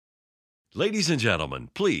Ladies and gentlemen,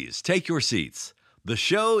 please take your seats. The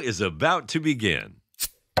show is about to begin.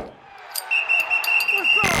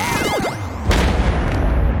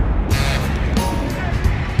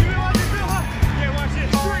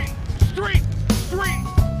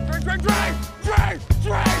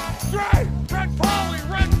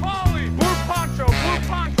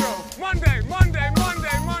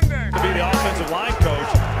 To be the offensive line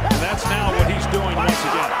coach, and that's now what he's doing once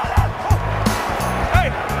again. Hey!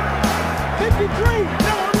 53!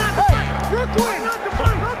 No, I'm not the punch! You're going not the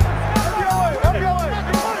punch!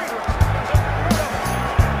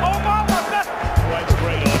 That's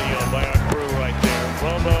great audio by our crew right there.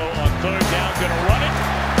 Romo on third down, gonna run it.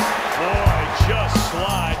 Boy, just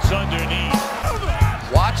slides underneath.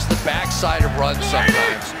 Watch the backside of runs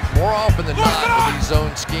sometimes. More often than not with these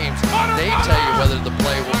zone schemes, they tell you whether the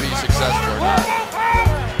play will be successful or not.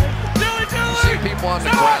 You see people on the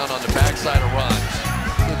ground on the backside of runs,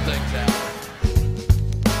 good things happen.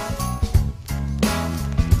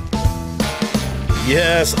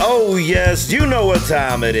 Yes, oh yes, you know what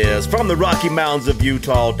time it is. From the Rocky Mountains of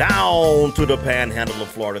Utah down to the Panhandle of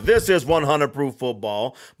Florida. This is 100 Proof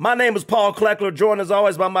Football. My name is Paul Kleckler, joined as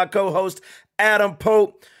always by my co-host Adam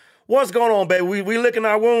Pope. What's going on, baby? We licking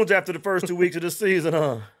our wounds after the first 2 weeks of the season,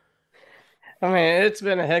 huh? I mean, it's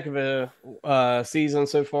been a heck of a season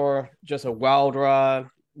so far. Just a wild ride.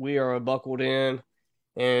 We are buckled in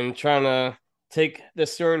and trying to take the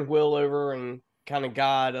steering wheel over and kind of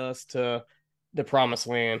guide us to the promised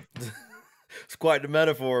land. It's quite the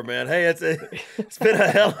metaphor, man. Hey, it's been a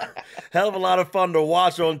hell of a lot of fun to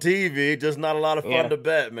watch on TV, just not a lot of fun to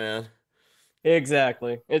bet, man.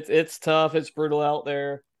 Exactly. It's tough. It's brutal out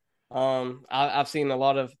there. I've seen a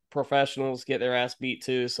lot of professionals get their ass beat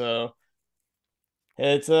too, so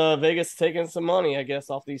it's Vegas taking some money, I guess,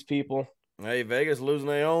 off these people. Hey, Vegas losing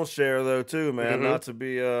their own share though too, man.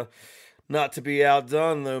 Mm-hmm. Not to be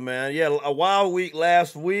outdone though, man. Yeah, a wild week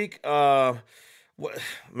last week.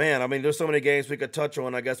 Man, I mean, there's so many games we could touch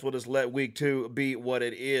on. I guess we'll just let week 2 be what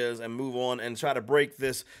it is and move on and try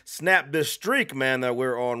to snap this streak, man, that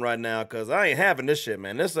we're on right now. Cause I ain't having this shit,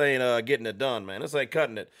 man. This ain't getting it done, man. This ain't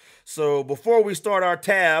cutting it. So before we start our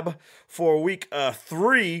tab for week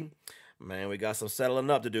 3. Man, we got some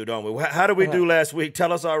settling up to do, don't we? How did we do last week?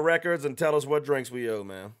 Tell us our records and tell us what drinks we owe,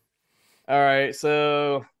 man. All right,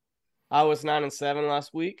 so I was 9-7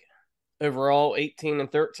 last week. Overall,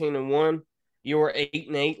 18-13-1. You were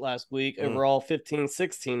 8-8 last week. Overall,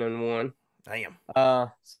 15-16-1. Damn.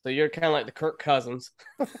 So you're kind of like the Kirk Cousins.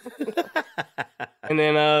 And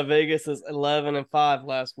then Vegas is 11-5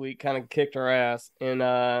 last week. Kind of kicked our ass. And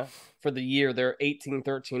for the year, they're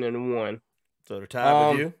 18-13-1. So they're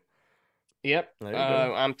tied with you. Yep.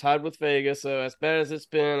 I'm tied with Vegas. So as bad as it's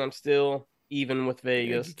been, I'm still even with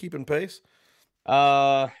Vegas. You keeping pace?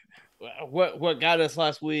 What got us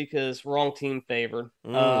last week is wrong team favored.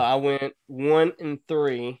 I went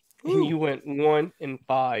 1-3, and you went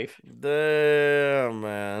 1-5. Damn,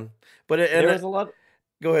 man. But there was a lot.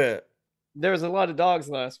 Go ahead. There was a lot of dogs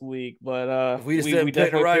last week, but we just didn't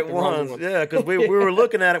pick the right ones. Yeah, because we were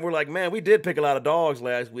looking at it. We're like, man, we did pick a lot of dogs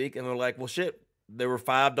last week, and we're like, well, shit, there were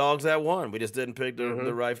 5 dogs that won. We just didn't pick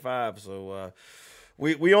the right 5. So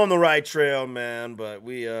we on the right trail, man. But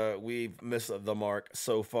we've missed the mark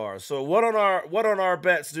so far. So what on our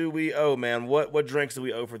bets do we owe, man? What drinks do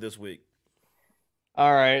we owe for this week?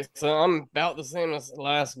 All right, so I'm about the same as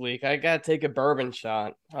last week. I gotta take a bourbon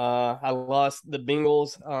shot. I lost the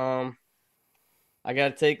Bengals. I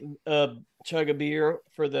gotta take a chug of beer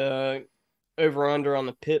for the over-under on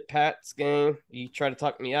the Pitt Pats game. You tried to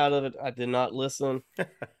talk me out of it. I did not listen.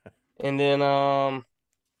 And then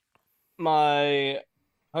my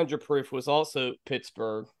 100 proof was also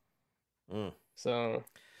Pittsburgh. So,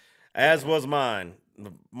 as was mine.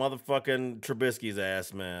 The motherfucking Trubisky's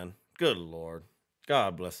ass, man. Good Lord.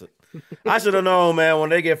 God bless it. I should have known, man,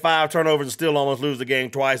 when they get 5 turnovers and still almost lose the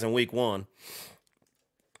game twice in week 1.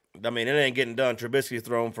 I mean, it ain't getting done. Trubisky's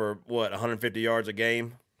thrown for, 150 yards a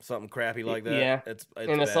game? Something crappy like that. Yeah. It's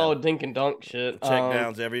it's all dink and dunk shit. Check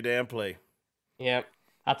downs every damn play. Yeah.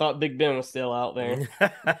 I thought Big Ben was still out there.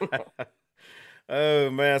 Oh,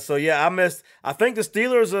 man. So, yeah, I think the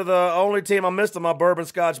Steelers are the only team I missed on my bourbon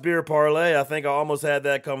scotch beer parlay. I think I almost had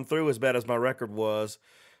that come through as bad as my record was.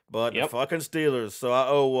 But the fucking Steelers. So I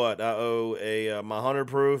owe what? I owe my 100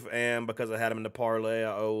 proof, and because I had them in the parlay,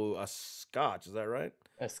 I owe a scotch. Is that right?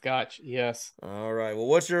 A scotch, yes. All right. Well,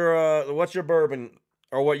 what's your bourbon?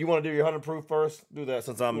 Or what, you want to do your 100 proof first? Do that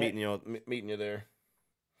since I'm meeting you there.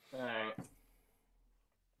 All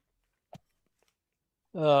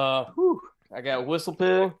right. I got Whistle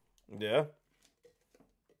Pig. Yeah.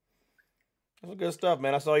 That's good stuff,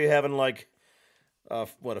 man. I saw you having like, a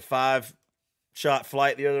 5-shot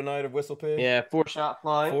flight the other night of Whistle Pig? Yeah, 4-shot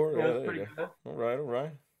flight. 4? It Yeah, was there pretty you good. go. All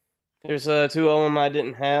right. There's 2 of them I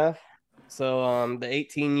didn't have. So the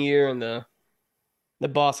 18-year and the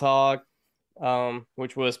Boss Hog,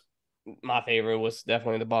 which was my favorite, was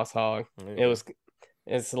definitely the Boss Hog. Yeah.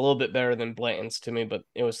 It's a little bit better than Blanton's to me, but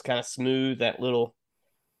it was kind of smooth, that little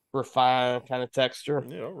refined kind of texture.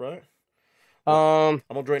 Yeah, all right. I'm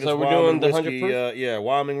gonna drink this so we're Wyoming doing the whiskey. 100 proof?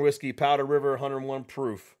 Wyoming whiskey, Powder River, 101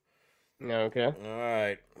 proof. Okay. All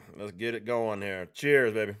right, let's get it going here.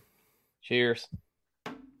 Cheers, baby. Cheers.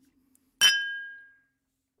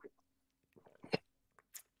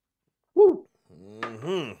 Woo.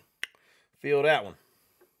 Feel that one.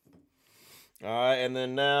 All right, and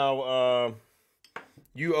then now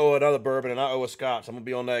you owe another bourbon, and I owe a scotch. I'm gonna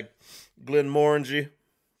be on that Glenmorangie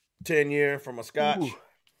 10-year from a scotch.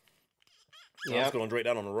 I'm just gonna drink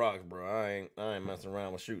that on the rocks, bro. I ain't messing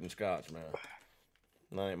around with shooting scotch, man.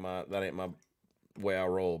 That ain't my way I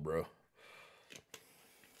roll, bro.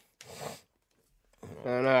 I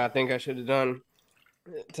don't know. I think I should have done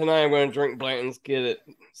tonight. I'm going to drink Blanton's, get it,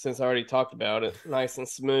 since I already talked about it. Nice and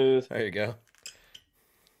smooth. There you go.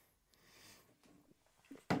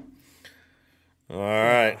 All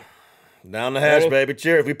right. Down the hatch, baby.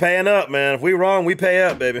 Cheers. We paying up, man. If we wrong, we pay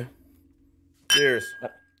up, baby. Cheers.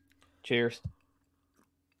 Cheers.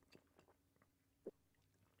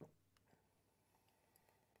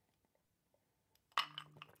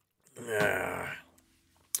 Yeah.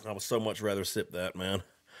 I would so much rather sip that, man.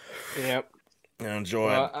 Yep. And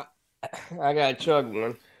enjoy it. I got to chug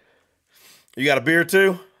one. You got a beer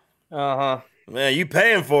too? Uh-huh. Man, you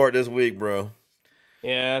paying for it this week, bro.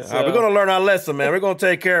 Yeah. All right, we're going to learn our lesson, man. We're going to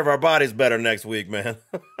take care of our bodies better next week, man.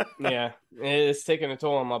 Yeah. It's taking a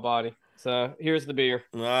toll on my body. So here's the beer.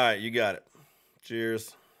 All right, you got it.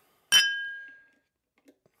 Cheers.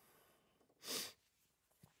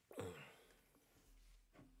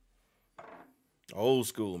 Old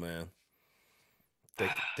school, man.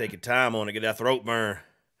 Take your time on it. Get that throat burn.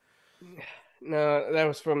 No, that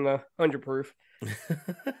was from the 100 proof. I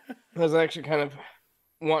was actually kind of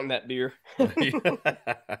wanting that beer.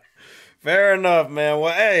 Fair enough, man.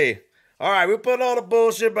 Well, hey, all right, we put all the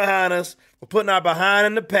bullshit behind us. We're putting our behind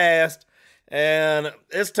in the past, and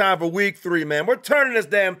it's time for week 3, man. We're turning this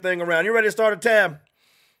damn thing around. You ready to start a tab?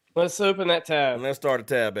 Let's open that tab. Let's start a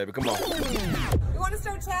tab, baby. Come on. You want to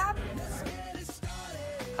start tab?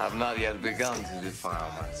 I've not yet begun to defile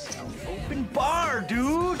myself. Open bar,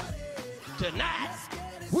 dude. Tonight,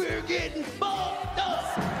 we're getting fucked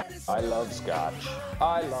up. I love scotch.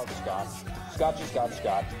 I love scotch. Scotchy, scotch,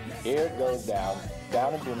 scotch. Here it goes down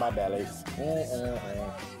into my belly.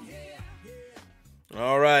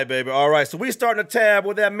 All right, baby. All right. So we starting a tab.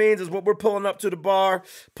 What that means is what we're pulling up to the bar,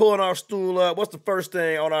 pulling our stool up. What's the first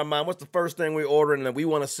thing on our mind? What's the first thing we're ordering that we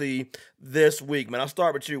want to see this week, man? I'll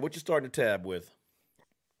start with you. What you starting the tab with?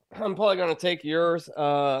 I'm probably going to take yours,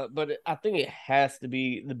 but I think it has to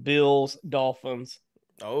be the Bills Dolphins.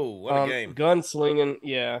 Oh, what a game! Gunslinging,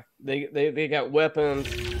 yeah. They got weapons.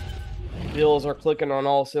 Bills are clicking on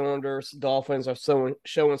all cylinders. Dolphins are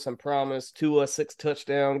showing some promise. Tua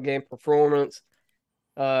 6-touchdown game performance.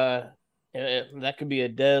 That could be a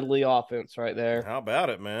deadly offense right there. How about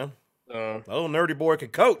it, man? Oh, nerdy boy can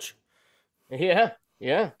coach. Yeah.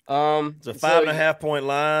 It's a 5.5 point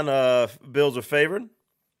line. Bills are favored.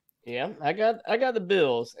 Yeah, I got the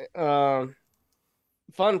Bills. Fun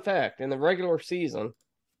fact, in the regular season,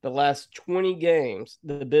 the last 20 games,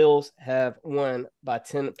 the Bills have won by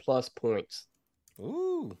 10 plus points.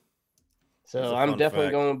 Ooh. So I'm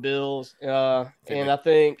definitely going Bills. And I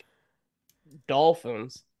think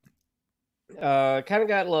Dolphins kind of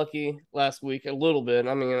got lucky last week a little bit.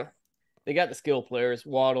 I mean, they got the skill players,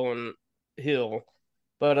 Waddle and Hill.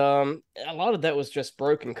 But a lot of that was just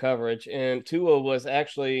broken coverage, and Tua was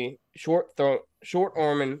actually short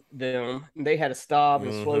arming them. They had to stop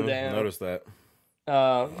and slow down. Notice that.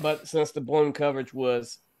 But since the blown coverage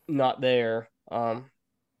was not there, I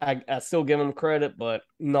still give them credit, but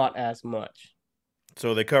not as much.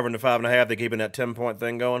 So they covering the 5.5. They keeping that 10-point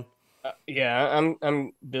thing going. Yeah,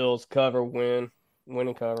 I'm Bills cover winning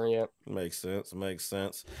cover. Yeah, makes sense. What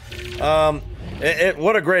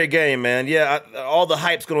a great game, man. Yeah, all the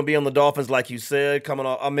hype's going to be on the Dolphins, like you said, coming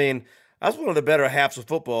off. I mean, that's one of the better halves of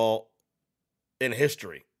football in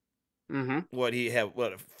history. Mm-hmm. What he had,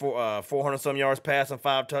 400 some yards passing,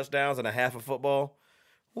 5 touchdowns, and a half of football.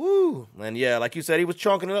 Woo! And yeah, like you said, he was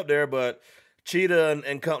chunking it up there, but Cheetah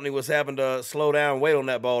and company was having to slow down, wait on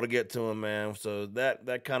that ball to get to him, man. So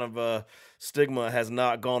that kind of stigma has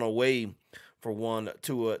not gone away for one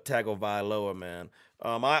Tua Tagovailoa, man.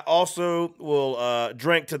 I also will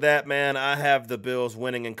drink to that, man. I have the Bills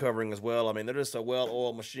winning and covering as well. I mean, they're just a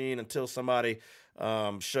well-oiled machine until somebody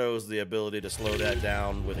shows the ability to slow that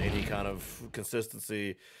down with any kind of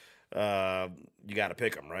consistency. You got to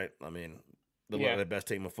pick them, right? I mean, they're the best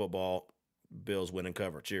team in football. Bills win and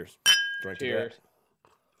cover. Cheers. Drink Cheers. to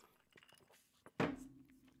that.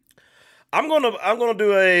 I'm gonna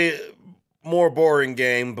do a more boring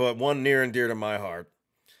game, but one near and dear to my heart.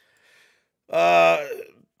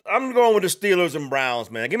 I'm going with the Steelers and Browns,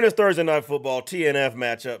 man. Give me this Thursday Night Football TNF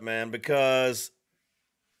matchup, man, because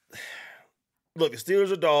look, the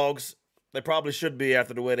Steelers are dogs. They probably should be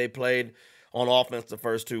after the way they played on offense the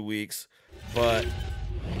first 2 weeks, but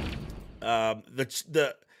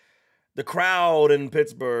the crowd in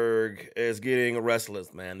Pittsburgh is getting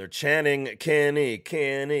restless, man. They're chanting Kenny,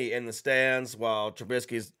 Kenny in the stands while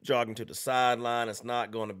Trubisky's jogging to the sideline. It's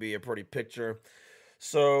not going to be a pretty picture.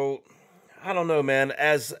 So I don't know, man.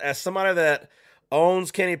 As somebody that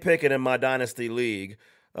owns Kenny Pickett in my dynasty league,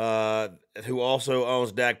 who also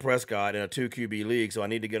owns Dak Prescott in a 2 QB league, so I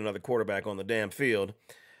need to get another quarterback on the damn field.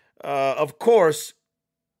 Of course,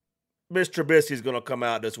 Mr. Trubisky's going to come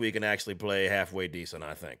out this week and actually play halfway decent,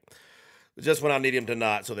 I think. Just when I need him to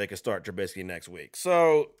not, so they can start Trubisky next week.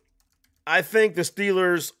 So I think the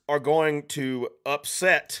Steelers are going to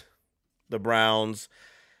upset the Browns,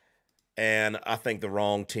 and I think the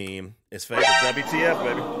wrong team is favored. WTF,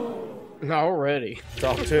 baby. Already.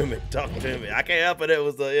 Talk to me. Talk to me. I can't help it. It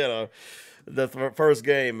was the first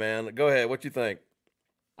game, man. Go ahead. What you think?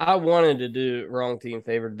 I wanted to do wrong team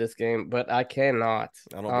favored this game, but I cannot.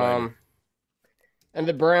 I don't blame you. And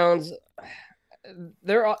the Browns,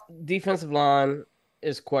 their defensive line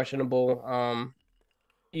is questionable.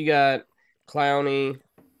 You got Clowney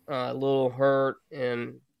a little hurt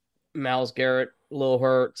and Myles Garrett a little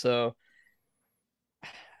hurt, so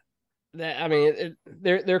that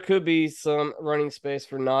there could be some running space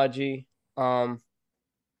for Najee.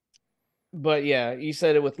 But yeah, you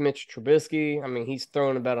said it with Mitch Trubisky. I mean, he's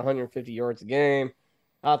throwing about 150 yards a game.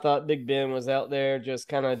 I thought Big Ben was out there just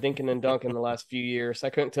kind of dinking and dunking the last few years. I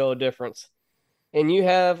couldn't tell a difference. And you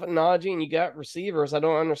have Najee and you got receivers. I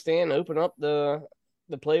don't understand. Open up the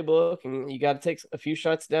playbook and you got to take a few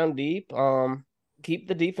shots down deep. Keep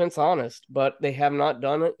the defense honest, but they have not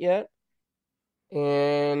done it yet.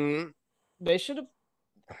 And they should have.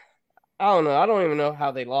 I don't know. I don't even know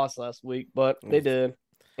how they lost last week, but they did.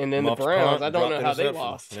 And then the Browns, I don't know how they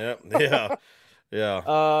lost. Yep. Yeah.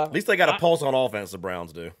 Yeah. At least they got a pulse on offense, the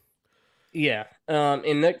Browns do. Yeah.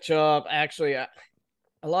 And Nick Chubb, actually, a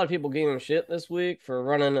lot of people gave him shit this week for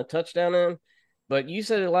running a touchdown in. But you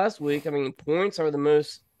said it last week. I mean, points are the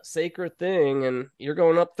most sacred thing, and you're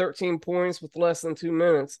going up 13 points with less than 2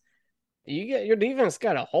 minutes. Your defense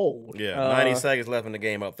got a hold. Yeah, 90 seconds left in the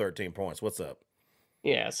game, up 13 points. What's up?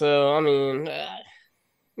 Yeah, so I mean,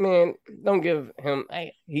 man, don't give him.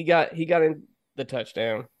 Hey, he got in the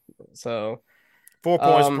touchdown. So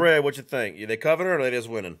 4-point spread. What you think? They covering or are they just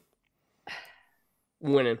winning?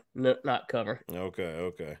 Winning, not cover.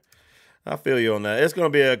 Okay. I feel you on that. It's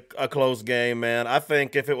going to be a close game, man. I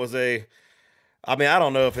think if it was I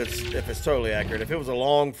don't know if it's totally accurate. If it was a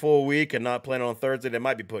long full week and not playing on Thursday, they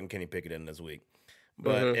might be putting Kenny Pickett in this week.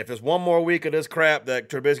 But if it's one more week of this crap that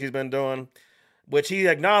Trubisky's been doing, which he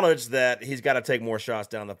acknowledged that he's got to take more shots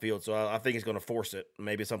down the field, so I think he's going to force it.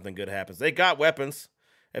 Maybe something good happens. They got weapons.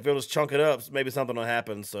 If it was chunk it up, maybe something will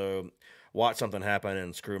happen. So watch something happen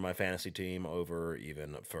and screw my fantasy team over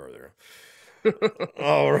even further.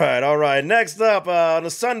 All right. Next up on the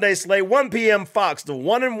Sunday slate, 1 p.m. Fox, the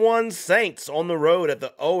 1-1 Saints on the road at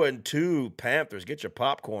the 0-2 Panthers. Get your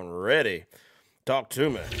popcorn ready. Talk to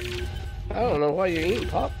me. I don't know why you're eating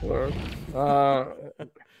popcorn.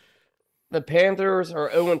 The Panthers are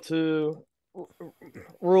 0-2.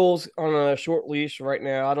 Rules on a short leash right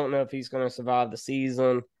now. I don't know if he's going to survive the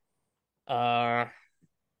season. The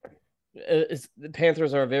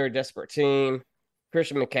Panthers are a very desperate team.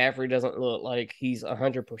 Christian McCaffrey doesn't look like he's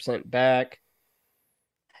 100% back.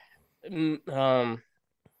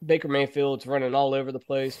 Baker Mayfield's running all over the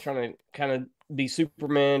place, trying to kind of be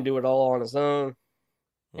Superman, do it all on his own.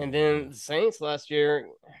 And then the Saints last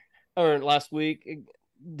week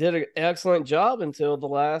did an excellent job until the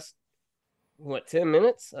last 10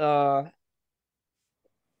 minutes. To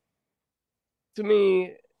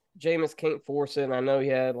me, Jameis can't force it. I know he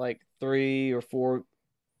had like 3 or 4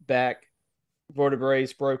 back vertebrae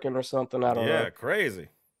broken or something. I don't know. Yeah, crazy.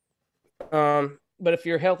 But if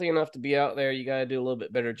you're healthy enough to be out there, you got to do a little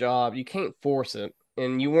bit better job. You can't force it,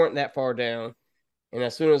 and you weren't that far down. And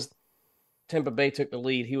as soon as Tampa Bay took the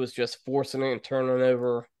lead, he was just forcing it and turning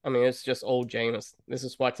over. I mean, it's just old Jameis. This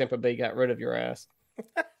is why Tampa Bay got rid of your ass.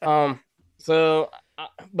 But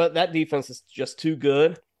that defense is just too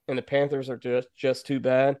good, and the Panthers are just too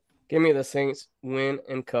bad. Give me the Saints win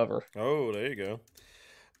and cover. Oh, there you go.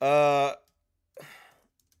 I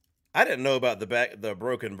didn't know about the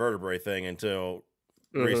broken vertebrae thing until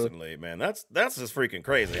recently, man. That's just freaking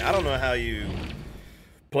crazy. I don't know how you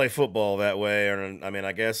play football that way, or I mean,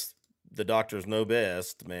 I guess the doctors know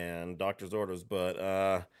best, man. Doctor's orders,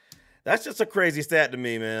 but that's just a crazy stat to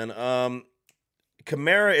me, man.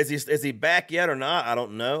 Kamara, is he back yet or not? I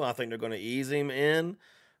don't know. I think they're going to ease him in.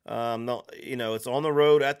 No, it's on the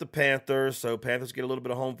road at the Panthers, so Panthers get a little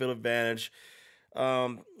bit of home field advantage.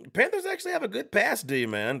 Panthers actually have a good pass D,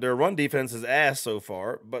 man. Their run defense is ass so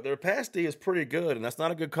far, but their pass D is pretty good, and that's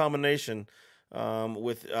not a good combination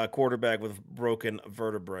with a quarterback with broken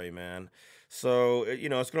vertebrae, man. So,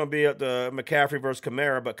 it's going to be at the McCaffrey versus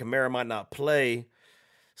Kamara, but Kamara might not play.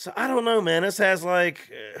 So, I don't know, man. This has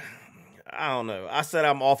I don't know. I said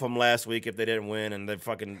I'm off them last week if they didn't win and they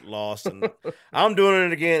fucking lost, and I'm doing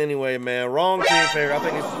it again anyway, man. Wrong team favorite. I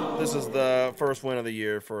think this is the first win of the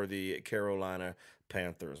year for the Carolina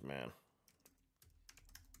Panthers, man.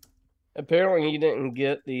 Apparently, you didn't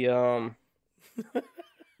get the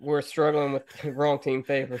we're struggling with the wrong team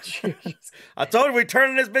favorites. I told you we're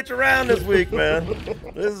turning this bitch around this week, man.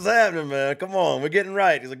 This is happening, man. Come on, we're getting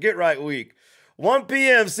right. It's a get right week. 1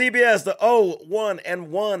 p.m. CBS, the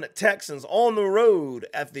 0-1-1 Texans on the road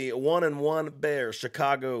at the 1-1 Bears,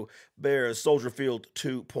 Chicago Bears, Soldier Field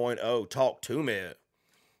 2.0. Talk to me.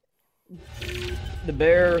 The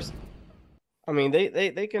Bears, I mean,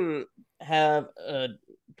 they can have a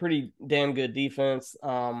pretty damn good defense.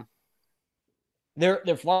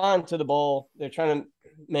 They're flying to the ball. They're trying to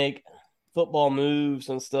make football moves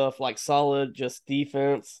and stuff, like solid just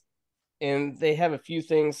defense. And they have a few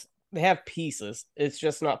things. They have pieces. It's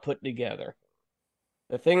just not put together.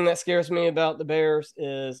 The thing that scares me about the Bears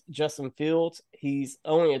is Justin Fields. He's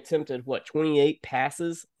only attempted, 28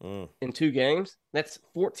 passes in 2 games? That's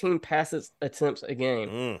 14 passes attempts a game.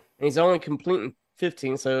 And he's only completing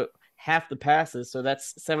 15, so half the passes. So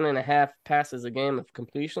that's 7.5 passes a game of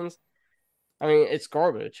completions. I mean, it's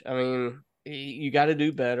garbage. I mean, you got to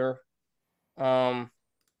do better.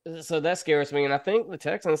 So that scares me, and I think the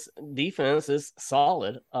Texans' defense is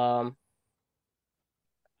solid. I'm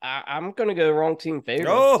going to go wrong team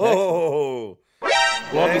favorite. Oh!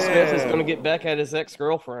 Lovie Smith is going to get back at his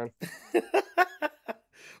ex-girlfriend.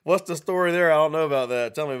 What's the story there? I don't know about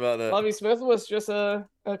that. Tell me about that. Lovie Smith was just a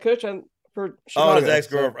coach for Chicago. Oh, his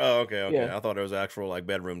ex-girlfriend. Oh, okay. Yeah. I thought it was actual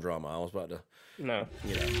bedroom drama. I was about to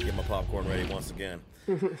get my popcorn ready once again.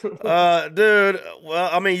 Dude, well,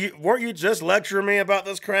 I mean, weren't you just lecturing me about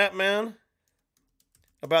this crap, man?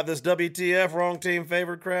 About this WTF wrong team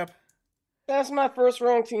favorite crap? That's my first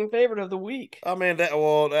wrong team favorite of the week. I mean,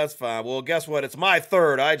 that's fine. Well, guess what? It's my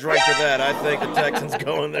third. I drank to that. I think the Texans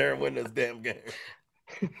go in there and win this damn game.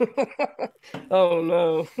 Oh,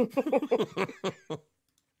 no.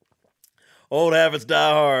 Old habits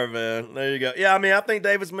die hard, man. There you go. Yeah, I mean, I think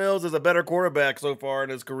Davis Mills is a better quarterback so far in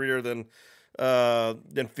his career than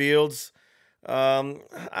Fields.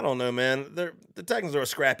 I don't know, man. The Texans are a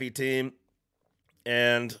scrappy team,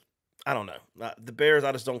 and I don't know. The Bears,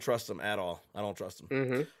 I just don't trust them at all. I don't trust them.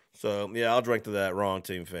 Mm-hmm. So, yeah, I'll drink to that wrong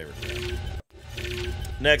team favorite.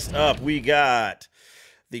 Next up, we got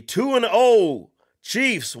the 2-0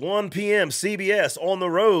 Chiefs, 1 p.m. CBS on the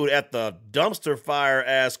road at the dumpster fire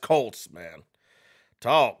ass Colts, man.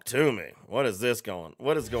 Talk to me. What is going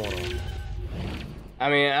on? I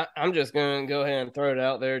mean, I'm just going to go ahead and throw it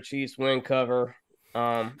out there. Chiefs win cover.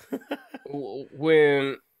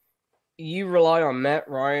 When you rely on Matt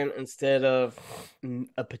Ryan instead of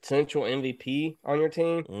a potential MVP on your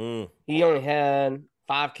team, he only had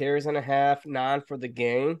 5 carries and a half, 9 for the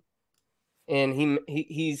game. And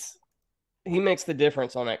he makes the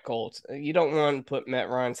difference on that Colts. You don't want to put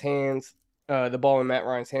the ball in Matt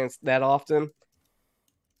Ryan's hands that often.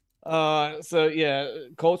 So yeah,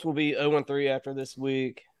 Colts will be 0-3 after this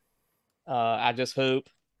week. I just hope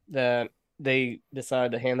that they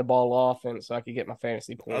decide to hand the ball off, and so I could get my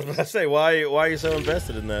fantasy points. I was about to say, why are you so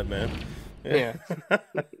invested in that, man? Yeah.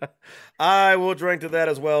 I will drink to that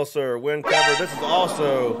as well, sir. Win cover. This is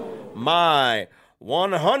also my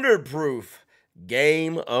 100 proof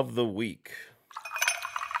game of the week.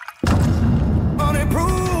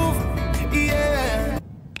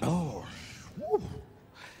 Oh, whew.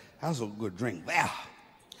 That's a good drink there.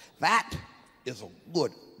 That is a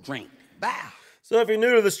good drink there. So if you're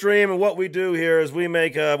new to the stream, and what we do here is we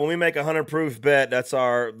make when we make a 100 proof bet, that's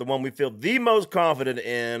the one we feel the most confident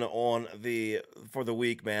in for the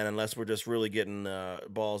week, man. Unless we're just really getting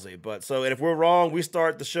ballsy. But and if we're wrong, we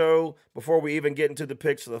start the show before we even get into the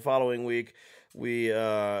picks for the following week. We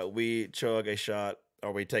chug a shot,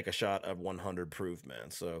 or we take a shot of 100 proof, man.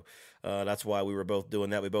 So that's why we were both doing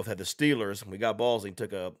that. We both had the Steelers. We got ballsy,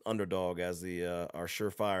 took a underdog as our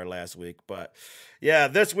surefire last week. But yeah,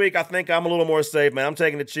 this week I think I'm a little more safe, man. I'm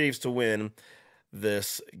taking the Chiefs to win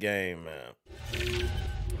this game, man.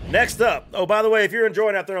 Next up, oh, by the way, if you're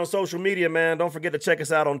enjoying out there on social media, man, don't forget to check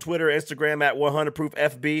us out on Twitter, Instagram at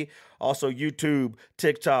 100ProofFB, also YouTube,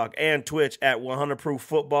 TikTok, and Twitch at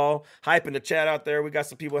 100ProofFootball. Hyping the chat out there. We got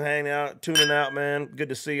some people hanging out, tuning out, man. Good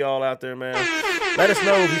to see y'all out there, man. Let us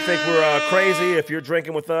know if you think we're crazy, if you're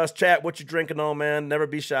drinking with us. Chat what you drinking on, man. Never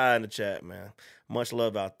be shy in the chat, man. Much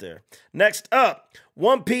love out there. Next up,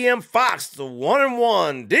 1 p.m. Fox, the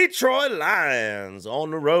 1-1 Detroit Lions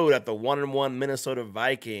on the road at the 1-1 Minnesota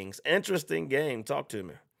Vikings. Interesting game. Talk to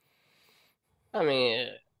me. I mean,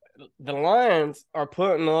 the Lions are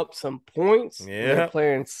putting up some points. Yeah. They're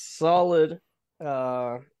playing solid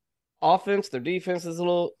offense. Their defense is a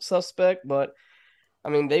little suspect, but I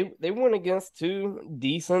mean, they went against two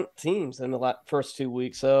decent teams in the first 2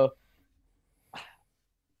 weeks. So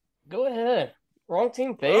go ahead. Wrong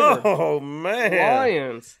team favored. Oh, man.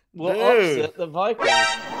 Lions will upset the Vikings.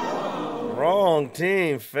 Wrong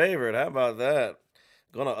team favorite. How about that?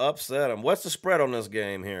 Gonna upset them. What's the spread on this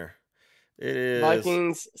game here? It is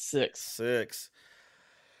Vikings 6. 6.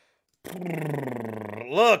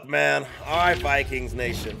 Look, man. All right, Vikings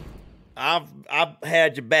Nation. I've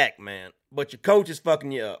had your back, man. But your coach is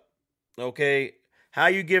fucking you up. Okay? How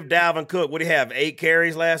you give Dalvin Cook, what do you have, 8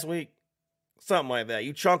 carries last week? Something like that.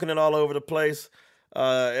 You chunking it all over the place.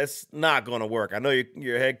 It's not going to work. I know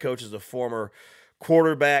your head coach is a former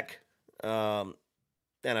quarterback, and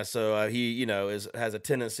so he, has a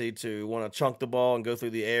tendency to want to chunk the ball and go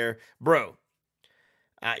through the air. Bro,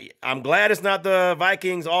 I'm glad it's not the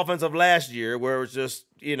Vikings offense of last year where it was just,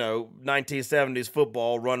 1970s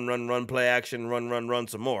football, run, play action, run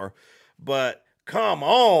some more. But come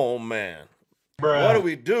on, man. Bruh. What are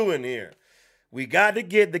we doing here? We got to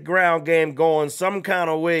get the ground game going some kind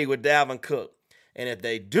of way with Dalvin Cook. And if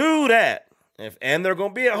they do that, and they're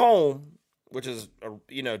going to be at home, which is,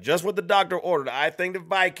 just what the doctor ordered, I think the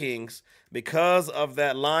Vikings, because of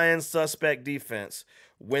that Lions suspect defense,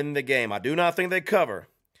 win the game. I do not think they cover,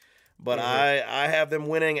 but I have them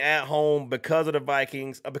winning at home because of the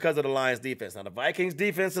Vikings, because of the Lions defense. Now, the Vikings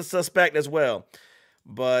defense is suspect as well.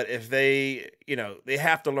 But if they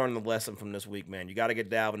have to learn the lesson from this week, man. You got to get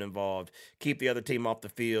Dalvin involved. Keep the other team off the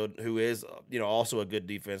field, who is, also a good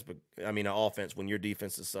defense, but an offense when your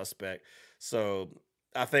defense is suspect. So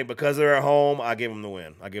I think because they're at home, I give them the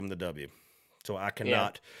win. I give them the W. So I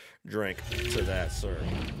cannot drink to that, sir.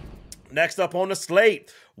 Next up on the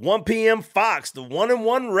slate, 1 p.m. Fox, the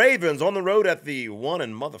 1-1 Ravens on the road at the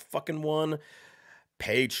 1-1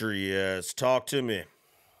 Patriots. Talk to me.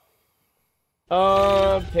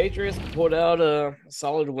 Patriots pulled out a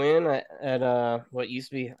solid win at what used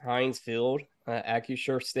to be Heinz Field,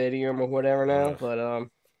 Acrisure Stadium or whatever now, but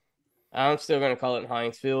I'm still gonna call it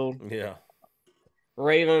Heinz Field. Yeah.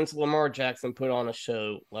 Ravens, Lamar Jackson put on a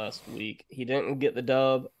show last week. He didn't get the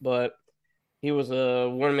dub, but he was a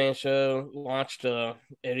one-man show. Launched a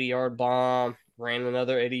 80-yard bomb, ran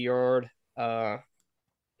another 80-yard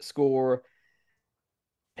score.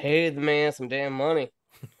 Paid the man some damn money.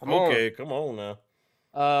 Come on now.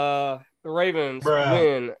 The Ravens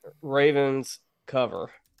win. Ravens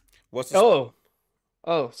cover. What's the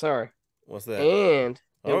sorry. What's that? And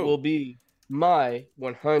it will be my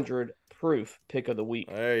 100 proof pick of the week.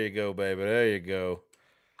 There you go, baby. There you go.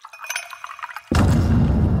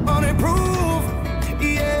 100 proof,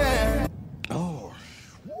 yeah. Oh,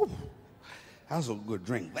 that's a good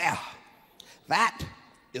drink there. That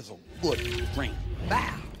is a good drink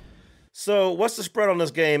there. So, what's the spread on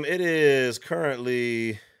this game? It is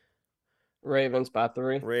currently Ravens by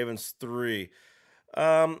 3. Ravens 3.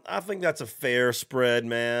 I think that's a fair spread,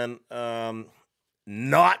 man. I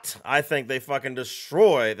think they fucking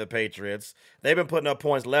destroy the Patriots. They've been putting up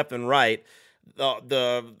points left and right.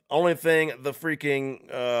 The only thing the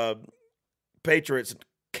freaking Patriots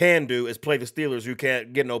can do is play the Steelers, who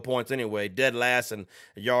can't get no points anyway. Dead last in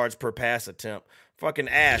yards per pass attempt. Fucking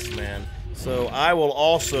ass, man. So I will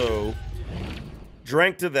also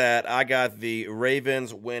drink to that. I got the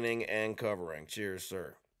Ravens winning and covering. Cheers,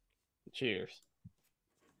 sir. Cheers.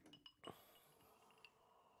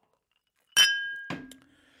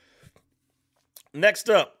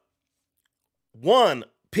 Next up, 1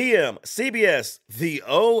 p.m. CBS, the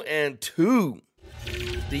 0-2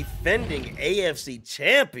 defending AFC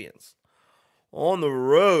champions on the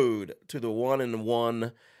road to the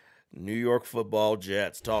 1-1 New York Football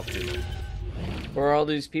Jets. Talk to me. For all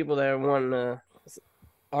these people that won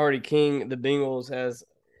already king the Bengals as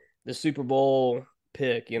the Super Bowl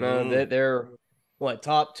pick, that they're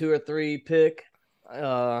top 2 or 3 pick,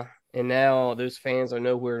 and now those fans are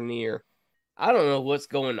nowhere near. I don't know what's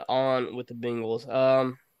going on with the Bengals.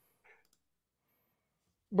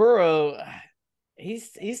 Burrow,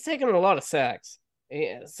 he's taking a lot of sacks.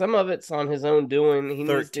 Some of it's on his own doing. He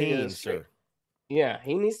 13, sir. Yeah,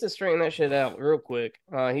 he needs to straighten that shit out real quick.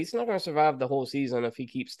 He's not going to survive the whole season if he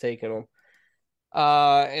keeps taking them.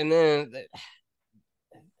 And then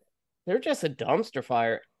they're just a dumpster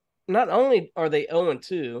fire. Not only are they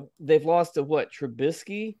 0-2, they've lost to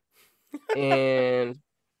Trubisky and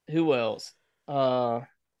who else? A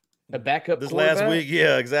backup this last week.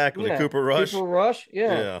 Yeah, exactly. Yeah, Cooper Rush. Cooper Rush.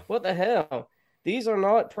 Yeah. What the hell? These are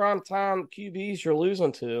not primetime QBs you're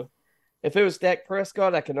losing to. If it was Dak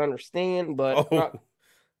Prescott, I can understand, but never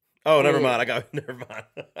mind. Never mind.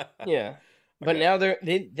 Yeah. But now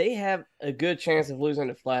they have a good chance of losing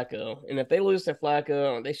to Flacco. And if they lose to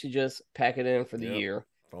Flacco, they should just pack it in for the year.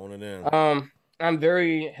 Phone it in. I'm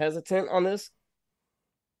very hesitant on this.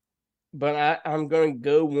 But I'm going to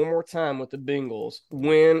go one more time with the Bengals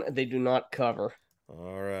when they do not cover.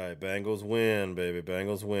 All right. Bengals win, baby.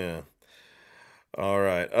 Bengals win. All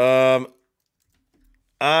right.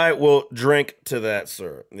 I will drink to that,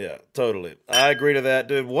 sir. Yeah, totally. I agree to that,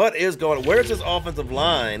 dude. What is going? Where's this offensive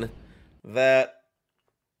line that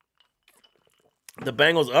the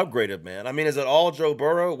Bengals upgraded, man? I mean, is it all Joe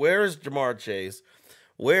Burrow? Where is Jamar Chase?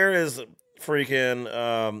 Where is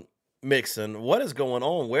freaking Mixon? What is going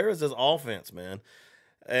on? Where is this offense, man?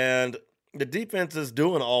 And the defense is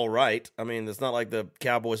doing all right. I mean, it's not like the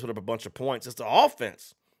Cowboys put up a bunch of points. It's the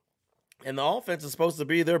offense. And the offense is supposed to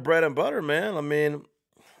be their bread and butter, man. I mean,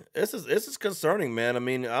 this is concerning, man. I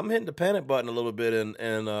mean, I'm hitting the panic button a little bit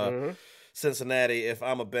in Cincinnati if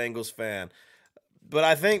I'm a Bengals fan. But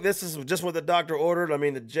I think this is just what the doctor ordered. I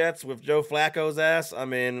mean, the Jets with Joe Flacco's ass, I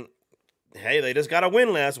mean, hey, they just got a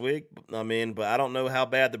win last week. I mean, but I don't know how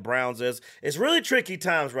bad the Browns is. It's really tricky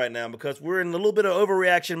times right now because we're in a little bit of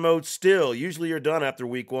overreaction mode still. Usually you're done after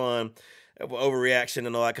week 1. Overreaction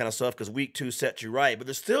and all that kind of stuff because week 2 set you right. But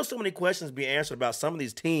there's still so many questions to be answered about some of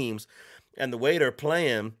these teams and the way they're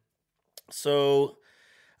playing. So,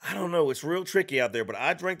 I don't know. It's real tricky out there. But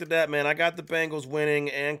I drank to that, man. I got the Bengals winning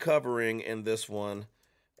and covering in this one.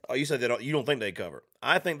 Oh, you said you don't think they cover.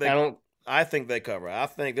 I think they cover. I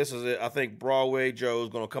think this is it. I think Broadway Joe's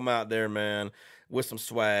going to come out there, man, with some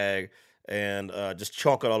swag and just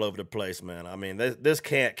chalk it all over the place, man. I mean, this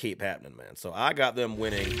can't keep happening, man. So, I got them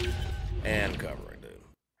winning and covering,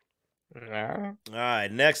 dude. All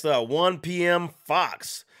right, next up, 1 p.m.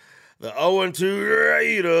 Fox. The 0-2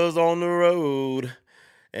 Raiders on the road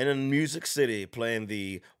and in Music City playing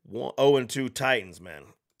the 0-2 Titans, man.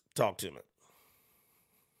 Talk to me.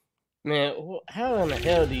 Man, how in the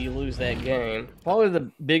hell do you lose that game? Probably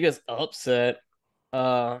the biggest upset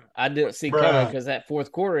I didn't see coming because that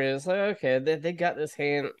fourth quarter is like, okay, they got this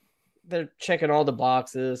hand. They're checking all the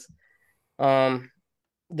boxes.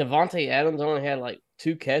 Devontae Adams only had like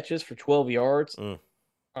 2 catches for 12 yards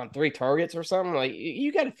on 3 targets or something. Like,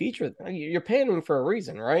 you got to feature. You're paying him for a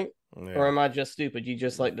reason, right? Yeah. Or am I just stupid? You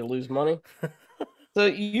just like to lose money? So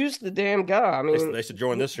you use the damn guy. I mean, they should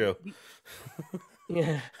join this show.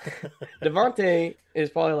 Yeah. Devontae is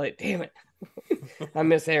probably like, damn it. I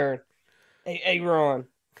miss Aaron. Hey, Ron.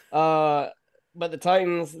 But the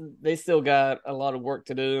Titans, they still got a lot of work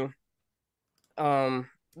to do.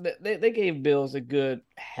 They gave Bills a good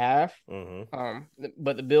half,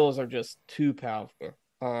 but the Bills are just too powerful.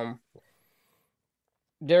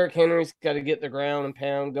 Derrick Henry's got to get the ground and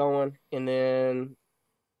pound going, and then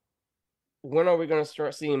when are we going to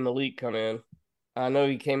start seeing Malik come in? I know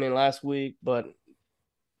he came in last week, but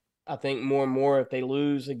I think more and more if they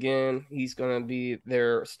lose again, he's going to be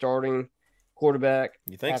their starting quarterback.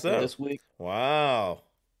 You think so? This week. Wow.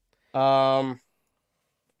 I'm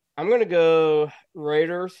going to go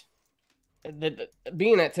Raiders.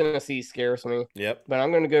 Being at Tennessee scares me. Yep. But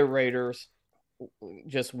I'm going to go Raiders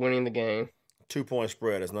just winning the game. 2-point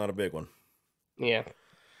spread is not a big one. Yeah.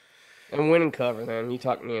 And winning cover, then. You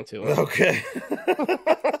talked me into it. Okay.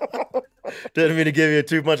 Didn't mean to give you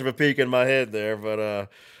too much of a peek in my head there, but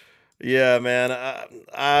yeah, man.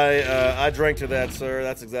 I drank to that, sir.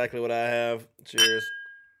 That's exactly what I have. Cheers.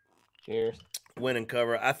 Cheers. Win and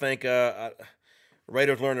cover. I think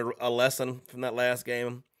Raiders learned a lesson from that last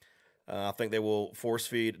game. I think they will force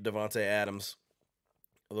feed Devontae Adams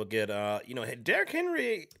look at Derrick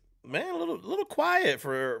Henry, man, a little quiet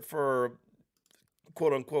for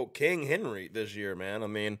quote unquote King Henry this year, man. I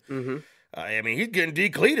mean, he's getting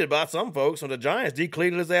decleated by some folks, and the Giants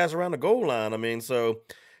decleated his ass around the goal line. I mean, so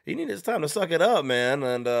he needs his time to suck it up, man,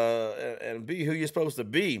 and be who you're supposed to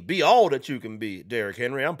be. Be all that you can be, Derrick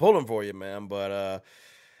Henry. I'm pulling for you, man. But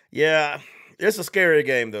yeah, it's a scary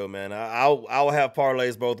game though, man. I'll have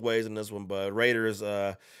parlays both ways in this one, but Raiders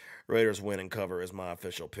win and cover is my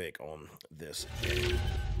official pick on this game.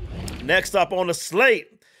 Next up on the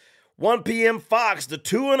slate, 1 p.m. Fox, the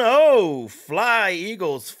 2-0 Fly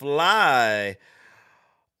Eagles fly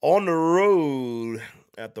on the road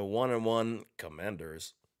at the 1-1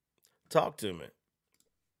 Commanders. Talk to me.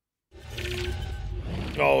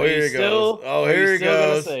 Oh, here he goes. Oh, here he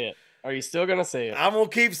goes. Are you still going to say it? I'm going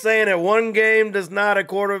to keep saying it. One game does not a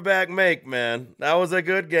quarterback make, man. That was a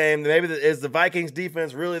good game. Maybe is the Vikings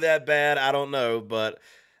defense really that bad? I don't know. But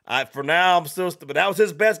for now, I'm still. But that was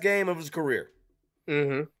his best game of his career.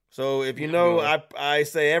 Mm-hmm. So if you know, I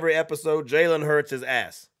say every episode, Jalen Hurts his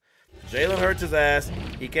ass. Jalen Hurts his ass.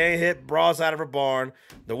 He can't hit broadside of a barn.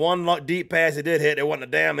 The one deep pass he did hit, there wasn't a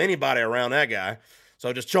damn anybody around that guy.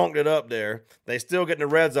 So just chunked it up there. They still get in the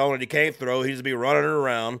red zone and he can't throw. He just be running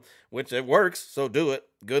around, which it works. So do it.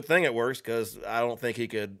 Good thing it works because I don't think he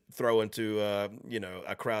could throw into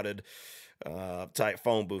a crowded type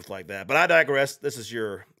phone booth like that. But I digress. This is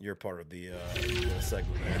your part of the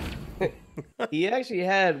segment there. He actually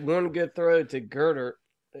had one good throw to Goddard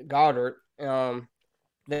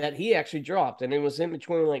that he actually dropped, and it was in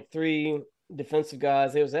between like three defensive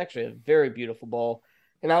guys. It was actually a very beautiful ball.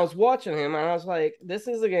 And I was watching him, and I was like, this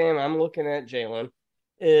is a game I'm looking at, Jalen,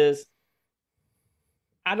 is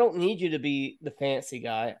I don't need you to be the fancy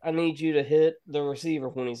guy. I need you to hit the receiver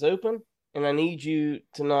when he's open, and I need you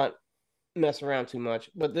to not mess around too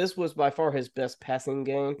much. But this was by far his best passing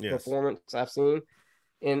game performance I've seen.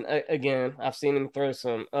 And again, I've seen him throw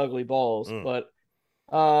some ugly balls, but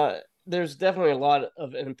there's definitely a lot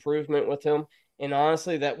of improvement with him. And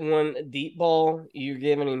honestly, that one deep ball you're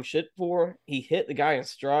giving him shit for, he hit the guy in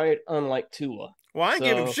stride, unlike Tua. Well, I ain't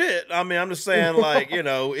give him shit. I mean, I'm just saying, like, he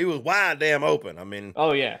was wide damn open. I mean.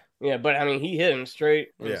 Oh, yeah. Yeah, but, I mean, he hit him straight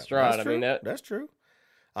in stride. That's I mean, that's true.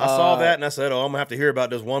 I saw that, and I said, I'm going to have to hear about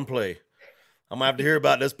this one play. I'm going to have to hear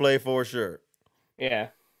about this play for sure. Yeah.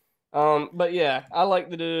 But, yeah, I like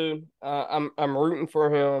the dude. I'm rooting for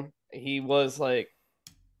him. He was, like,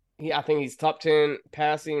 I think he's top 10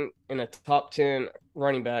 passing and a top 10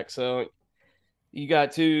 running back. So you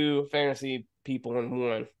got two fantasy people in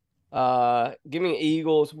one. Give me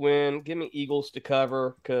Eagles win. Give me Eagles to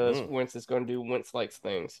cover because Wentz is going to do Wentz-like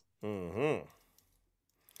things. Mm-hmm.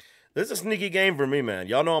 This is a sneaky game for me, man.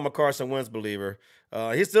 Y'all know I'm a Carson Wentz believer.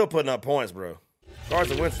 He's still putting up points, bro.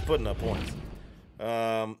 Carson Wentz is putting up points.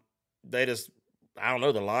 They just, I don't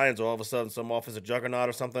know, the Lions are all of a sudden some offensive juggernaut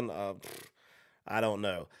or something. I don't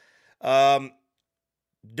know.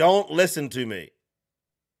 Don't listen to me,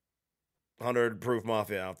 100 Proof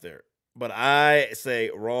Mafia out there. But I say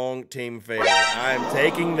wrong team favorite. I'm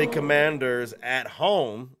taking the Commanders at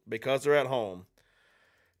home, because they're at home,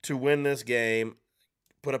 to win this game,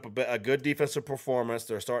 put up a good defensive performance.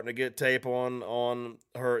 They're starting to get tape on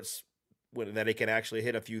Hurts that he can actually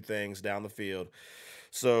hit a few things down the field.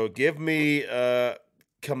 So give me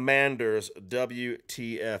Commanders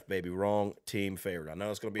WTF, baby. Wrong team favorite. I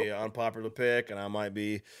know it's going to be an unpopular pick, and I might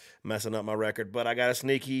be messing up my record, but I got a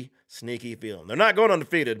sneaky feeling. They're not going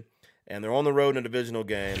undefeated, and they're on the road in a divisional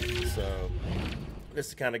game. So this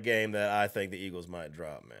is the kind of game that I think the Eagles might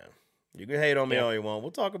drop, man. You can hate on me all you want.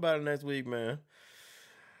 We'll talk about it next week, man.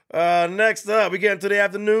 Next up, we get into the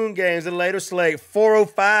afternoon games, the later slate.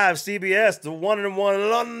 4:05 CBS, the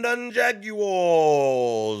 1-1 London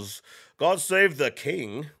Jaguars. God save the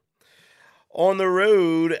king. On the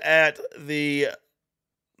road at the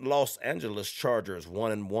Los Angeles Chargers,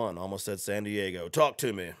 1-1. Almost said San Diego. Talk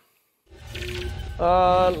to me.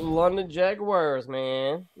 London Jaguars,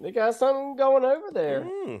 man. They got something going over there.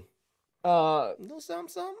 Little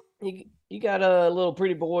something. You got a little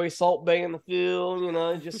pretty boy Salt Bay in the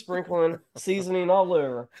field, just sprinkling seasoning all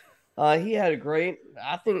over. He had a great,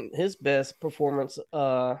 I think his best performance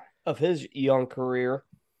of his young career.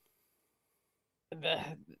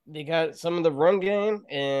 They got some of the run game,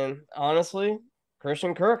 and honestly,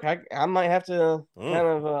 Christian Kirk, I might have to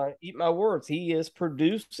kind of eat my words. He is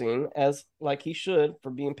producing as like he should for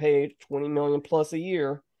being paid $20 million plus a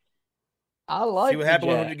year. I like. See what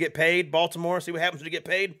happens when you get paid, Baltimore. See what happens when you get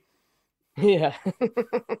paid. Yeah.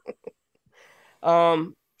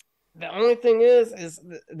 The only thing is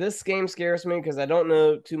this game scares me because I don't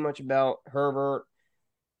know too much about Herbert.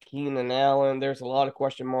 Keenan Allen. There's a lot of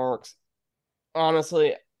question marks.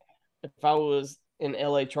 Honestly, if I was in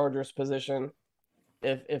LA Chargers position,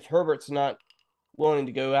 if Herbert's not willing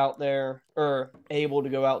to go out there or able to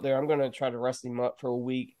go out there, I'm going to try to rest him up for a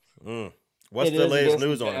week. What's the latest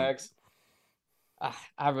news on him?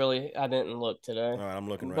 I didn't look today. All right, I'm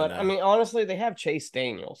looking right now. But I mean, honestly, they have Chase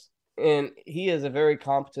Daniels, and he is a very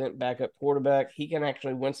competent backup quarterback. He can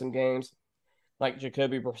actually win some games, like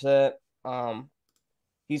Jacoby Brissett.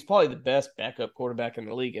 He's probably the best backup quarterback in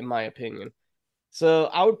the league, in my opinion. So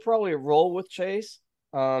I would probably roll with Chase.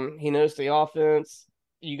 He knows the offense.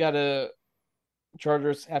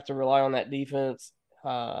 Chargers have to rely on that defense.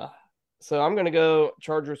 So I'm going to go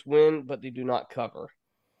Chargers win, but they do not cover.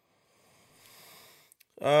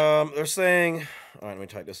 They're saying, all right, let me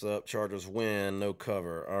type this up. Chargers win, no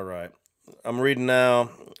cover. All right. I'm reading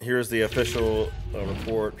now. Here's the official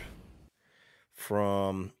report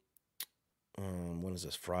from, when is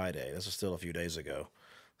this? Friday. This is still a few days ago.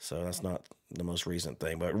 So that's not the most recent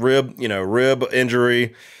thing, but rib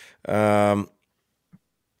injury. And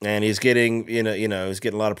he's getting, he's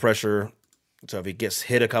getting a lot of pressure. So if he gets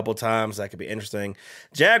hit a couple times, that could be interesting.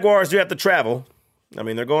 Jaguars do have to travel. I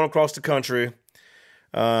mean, they're going across the country.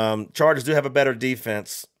 Chargers do have a better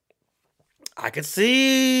defense. I could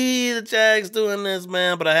see the Jags doing this,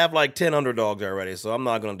 man, but I have like 10 underdogs already, so I'm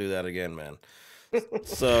not going to do that again, man.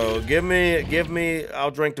 So give me,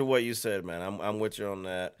 I'll drink to what you said, man. I'm with you on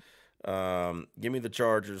that. Give me the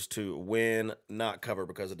Chargers to win, not cover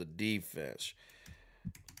because of the defense.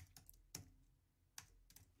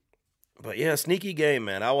 But yeah, sneaky game,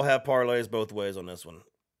 man. I will have parlays both ways on this one.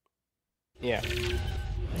 Yeah.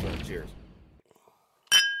 So, cheers.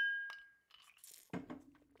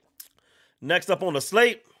 Next up on the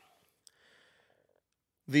slate,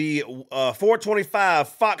 the 425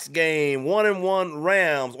 Fox game, 1-1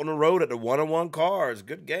 Rams on the road at the 1-1 Cards.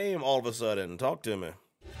 Good game all of a sudden. Talk to me.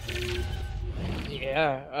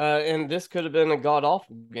 Yeah, and this could have been a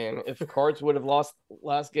god-awful game if the Cards would have lost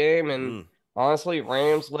last game. And honestly,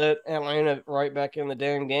 Rams let Atlanta right back in the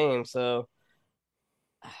damn game. So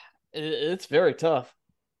it's very tough.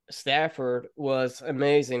 Stafford was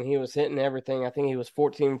amazing. He was hitting everything. I think he was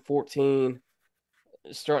 14-14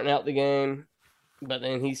 starting out the game, but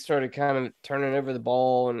then he started kind of turning over the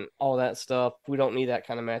ball and all that stuff. We don't need that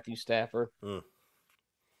kind of Matthew Stafford.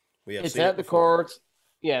 It's at the Cards.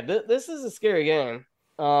 Yeah, this is a scary game.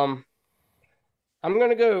 I'm going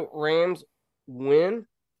to go Rams win,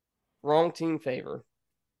 wrong team favor.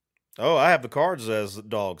 Oh, I have the Cards as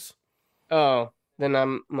dogs. Oh, then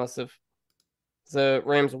I must have. So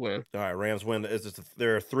Rams win. All right, Rams win.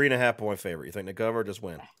 They're a 3.5 point favorite. You think they cover? Just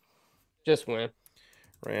win. Just win.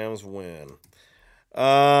 Rams win.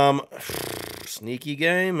 Sneaky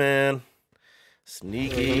game, man.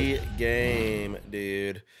 Sneaky game,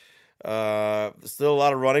 dude. Still a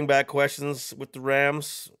lot of running back questions with the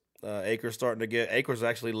Rams. Akers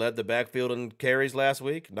actually led the backfield in carries last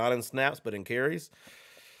week. Not in snaps, but in carries.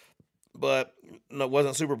 But it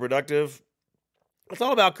wasn't super productive. It's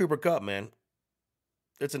all about Cooper Kupp, man.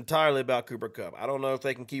 It's entirely about Cooper Kupp. I don't know if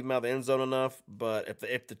they can keep him out of the end zone enough, but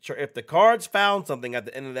if the Cards found something at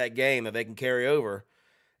the end of that game that they can carry over,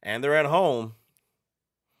 and they're at home,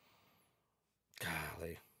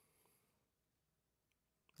 golly,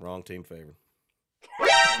 wrong team favored.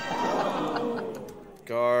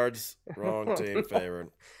 Cards, wrong team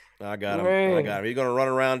favored. I got him. He's gonna run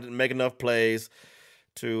around and make enough plays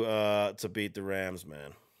to beat the Rams,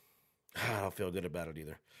 man. I don't feel good about it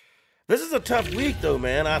either. This is a tough week, though,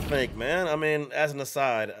 man, I think, man. I mean, as an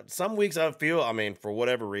aside, some weeks I feel, for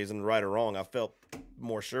whatever reason, right or wrong, I felt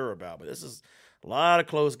more sure about. But this is a lot of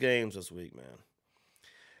close games this week, man.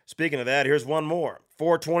 Speaking of that, here's one more.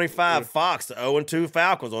 425 Fox, the 0-2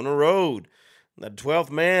 Falcons on the road. The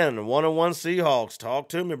 12th man, the 1-1 Seahawks. Talk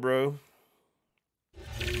to me, bro.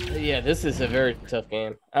 Yeah, this is a very tough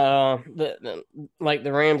game. Like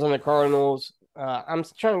the Rams and the Cardinals, I'm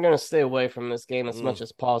going to stay away from this game as much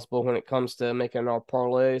as possible when it comes to making our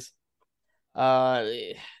parlays.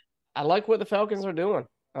 I like what the Falcons are doing.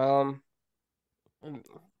 I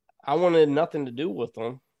wanted nothing to do with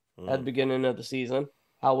them at the beginning of the season.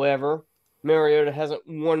 However, Mariota hasn't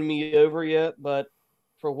won me over yet, but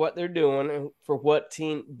for what they're doing and for what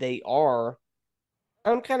team they are,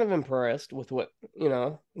 I'm kind of impressed with what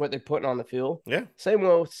they're putting on the field. Yeah. Same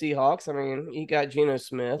way with Seahawks. I mean, you got Geno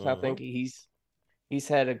Smith. I think he's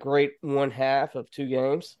had a great 1/2 of 2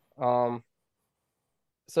 games.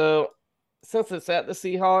 So since it's at the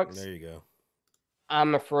Seahawks, there you go.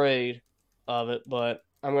 I'm afraid of it, but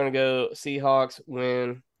I'm going to go Seahawks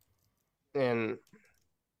win. And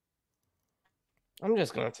I'm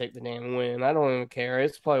just going to take the damn win. I don't even care.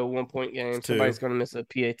 It's probably a 1-point game. Somebody's going to miss a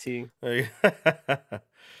PAT.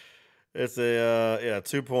 It's a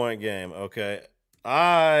 2-point game. Okay.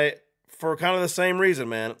 For kind of the same reason,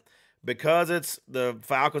 man. Because it's the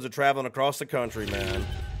Falcons are traveling across the country, man.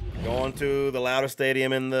 Going to the loudest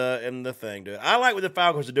stadium in the thing, dude. I like what the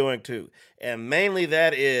Falcons are doing too. And mainly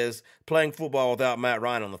that is playing football without Matt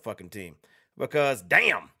Ryan on the fucking team. Because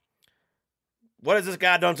damn. What has this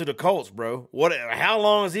guy done to the Colts, bro? How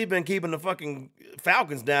long has he been keeping the fucking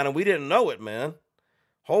Falcons down and we didn't know it, man?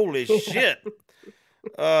 Holy shit.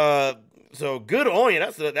 So good on you.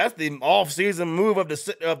 That's the off-season move of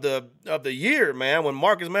the year, man. When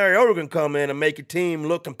Marcus Mariota can come in and make your team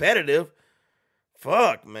look competitive.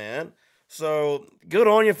 Fuck, man. So good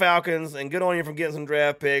on you, Falcons, and good on you for getting some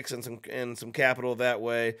draft picks and some capital that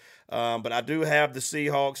way. But I do have the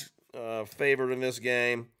Seahawks favored in this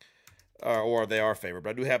game. Or they are favored,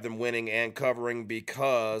 but I do have them winning and covering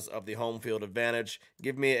because of the home field advantage.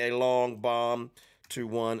 Give me a long bomb to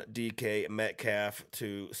one DK Metcalf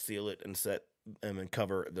to seal it and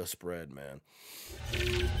cover the spread, man.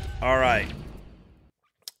 All right.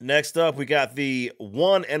 Next up, we got the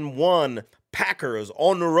 1-1 Packers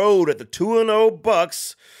on the road at the 2-0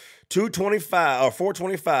 Bucks.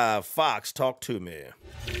 425. Fox, talk to me.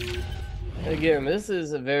 Again, this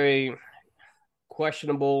is a very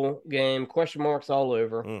questionable game, question marks all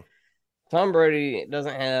over. Tom Brady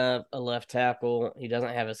doesn't have a left tackle. He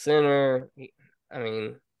doesn't have a center.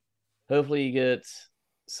 Hopefully he gets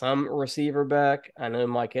some receiver back. I know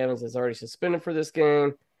Mike Evans is already suspended for this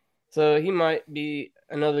game, so he might be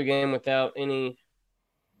another game without any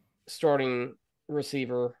starting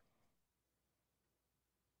receiver.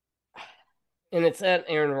 And it's at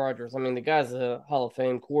Aaron Rodgers. The guy's a Hall of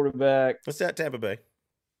Fame quarterback. It's at Tampa Bay.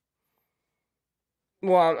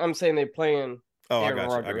 Well, I'm saying they're playing Aaron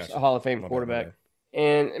Rodgers, a Hall of Fame quarterback.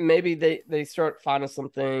 And maybe they start finding some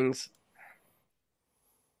things.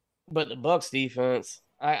 But the Bucs defense,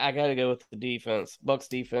 I got to go with the defense. Bucs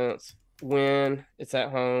defense, win. It's at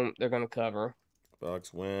home. They're going to cover.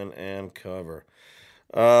 Bucs win and cover.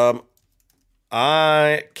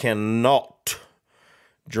 I cannot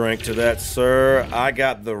drink to that, sir. I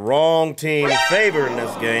got the wrong team favored in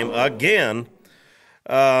this game again.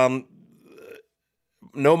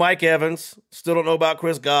 No Mike Evans. Still don't know about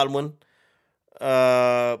Chris Godwin.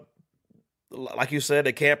 Like you said,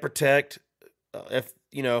 they can't protect. If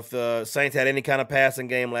the Saints had any kind of passing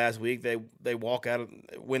game last week, they walk out and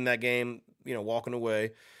win that game, walking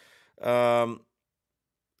away.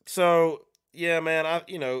 So yeah, man,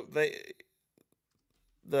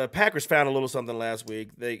 the Packers found a little something last week.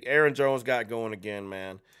 Aaron Jones got going again,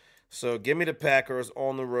 man. So give me the Packers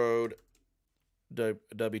on the road.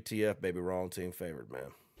 WTF, baby, wrong team favored,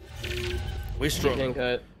 man. We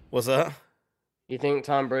struggle. What's up? You think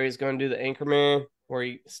Tom Brady's going to do the Anchorman, where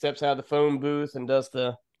he steps out of the phone booth and does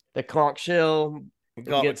the conch shell?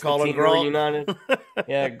 Gets calling Gronk. United.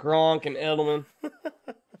 Yeah, Gronk and Edelman.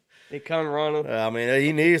 They come running.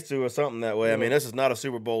 He needs to or something that way. This is not a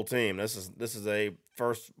Super Bowl team. This is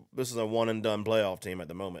a one and done playoff team at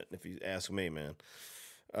the moment, if you ask me, man.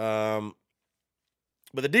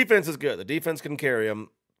 But the defense is good. The defense can carry them,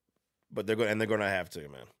 but they're going to have to,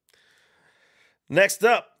 man. Next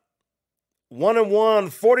up, 1-1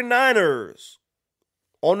 49ers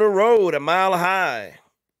on the road at Mile High.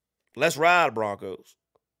 Let's ride, Broncos.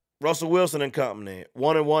 Russell Wilson and company,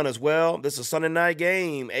 1-1 as well. This is a Sunday night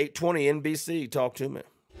game, 8:20 NBC. Talk to me.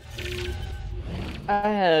 I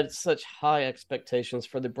had such high expectations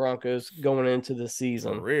for the Broncos going into the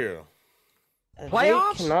season. For real.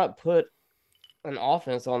 Playoffs? They cannot put an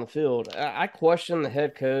offense on the field. I question the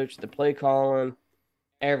head coach, the play calling,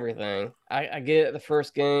 everything. I get it, the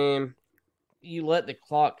first game, you let the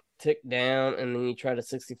clock tick down, and then you try to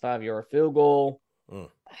 65-yard field goal.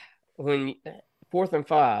 When 4th and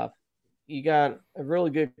 5, you got a really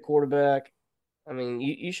good quarterback.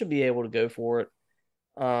 You should be able to go for it.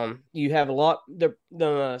 You have a lot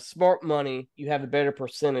the smart money. You have a better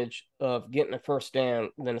percentage of getting a first down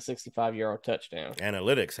than a 65-yard touchdown.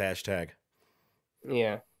 Analytics hashtag.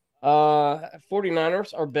 Yeah.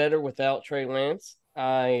 49ers are better without Trey Lance.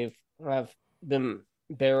 I've been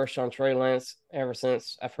bearish on Trey Lance ever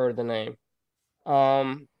since I've heard the name.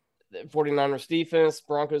 The 49ers defense,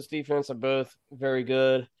 Broncos defense are both very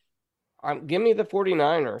good. Give me the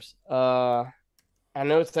 49ers. I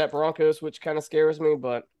know it's that Broncos, which kind of scares me,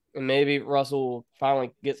 but maybe Russell will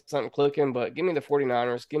finally get something clicking. But give me the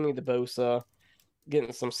 49ers. Give me the Bosa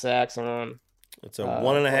getting some sacks on. It's a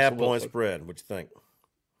 1.5 point spread. What you think?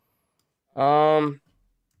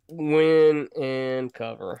 Win and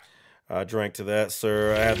cover. I drank to that,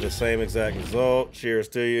 sir. I have the same exact result. Cheers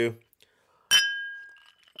to you.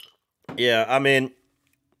 Yeah, I mean,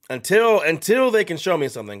 until they can show me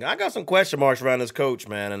something, I got some question marks around this coach,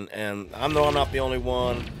 man, and I know I'm not the only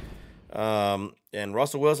one. And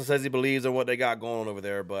Russell Wilson says he believes in what they got going on over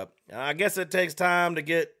there, but I guess it takes time to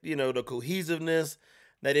get, the cohesiveness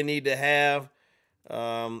that they need to have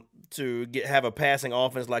to have a passing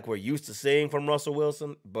offense like we're used to seeing from Russell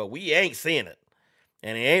Wilson, but we ain't seeing it,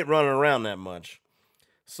 and he ain't running around that much.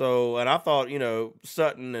 So, and I thought,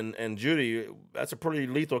 Sutton and Judy, that's a pretty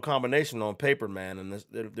lethal combination on paper, man, and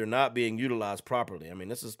they're not being utilized properly. I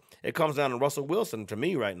mean, it comes down to Russell Wilson to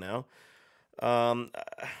me right now.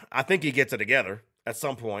 I think he gets it together at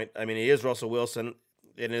some point. I mean, he is Russell Wilson,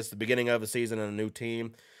 and it's the beginning of the season and a new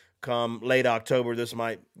team. Come late October, this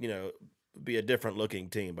might, be a different looking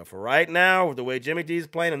team. But for right now, with the way Jimmy G's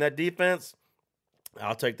playing and that defense,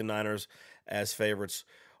 I'll take the Niners as favorites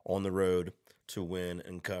on the road to win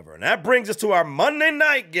and cover. And that brings us to our Monday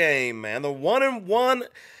night game, man. The 1-1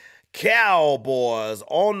 Cowboys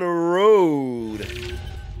on the road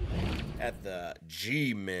at the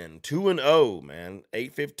G-Men. 2-0, man.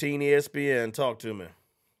 8:15 ESPN. Talk to me.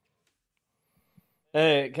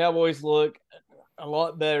 Hey, Cowboys look a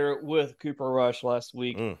lot better with Cooper Rush last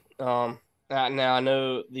week. Now I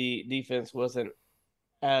know the defense wasn't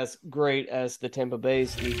as great as the Tampa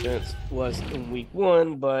Bay's defense was in week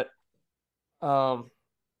 1, but I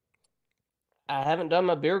haven't done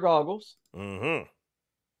my beer goggles. Mm-hmm.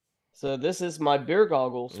 So this is my beer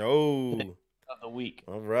goggles of the week.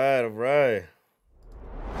 All right. Beer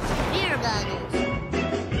goggles.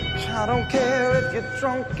 I don't care if you're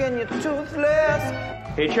drunk and you're toothless.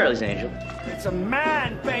 Hey, Charlie's Angel. It's a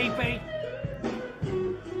man, baby.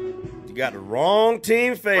 You got the wrong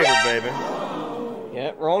team favored, baby.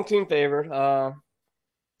 Yeah, wrong team favored.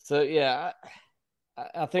 So yeah,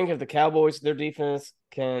 I think if the Cowboys, their defense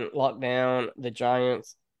can lock down the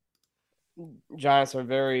Giants. Giants are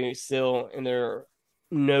very still in their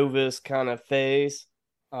novice kind of phase.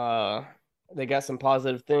 They got some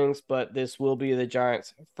positive things, but this will be the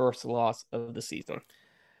Giants' first loss of the season.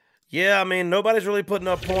 Yeah, I mean, nobody's really putting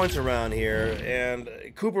up points around here, and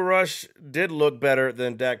Cooper Rush did look better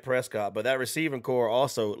than Dak Prescott, but that receiving core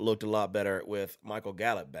also looked a lot better with Michael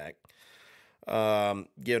Gallup back,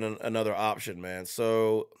 giving another option, man.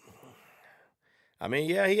 So, I mean,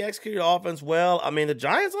 yeah, he executed offense well. I mean, the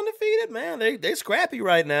Giants undefeated, man. They scrappy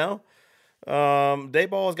right now.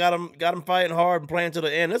 Dayball's got him fighting hard and playing to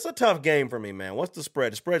the end. It's a tough game for me, man. What's the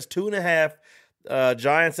spread? The spread's 2.5.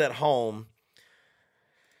 Giants at home.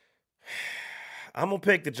 I'm going to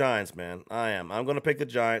pick the Giants, man. I am. I'm going to pick the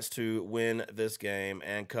Giants to win this game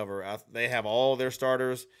and cover. They have all their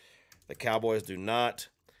starters. The Cowboys do not.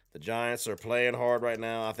 The Giants are playing hard right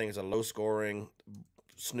now. I think it's a low-scoring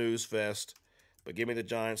snooze fest. But give me the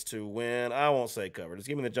Giants to win. I won't say cover. Just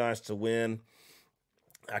give me the Giants to win.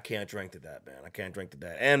 I can't drink to that, man. I can't drink to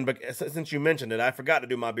that. And since you mentioned it, I forgot to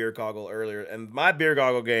do my beer goggle earlier. And my beer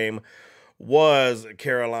goggle game was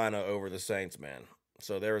Carolina over the Saints, man.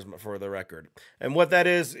 So there's for the record. And what that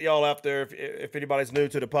is, y'all out there, if anybody's new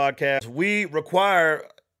to the podcast, we require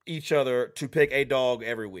each other to pick a dog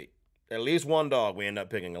every week. At least one dog. We end up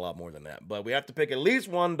picking a lot more than that. But we have to pick at least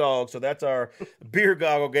one dog. So that's our beer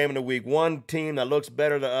goggle game of the week. One team that looks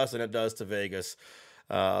better to us than it does to Vegas.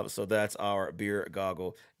 So that's our beer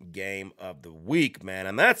goggle game of the week, man.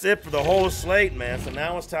 And that's it for the whole slate, man. So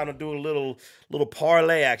now it's time to do a little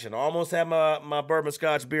parlay action. I almost had my bourbon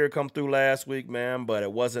scotch beer come through last week, man, but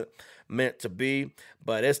it wasn't meant to be.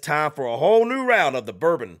 But it's time for a whole new round of the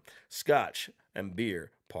bourbon, scotch, and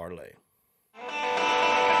beer parlay.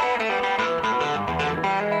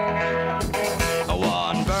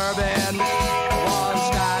 One bourbon, one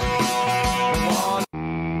scotch,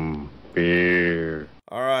 one beer.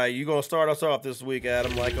 All right, you're going to start us off this week,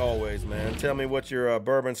 Adam, like always, man. Tell me what your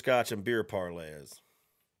bourbon, scotch, and beer parlay is.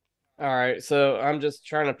 All right, so I'm just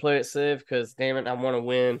trying to play it safe because, damn it, I want to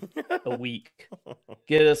win a week.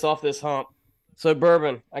 Get us off this hump. So,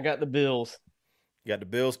 bourbon, I got the Bills. You got the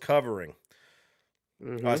Bills covering.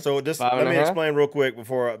 Mm-hmm. All right, so let me explain real quick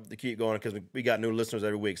before I keep going because we got new listeners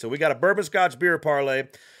every week. So we got a bourbon, scotch, beer parlay.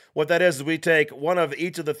 What that is we take one of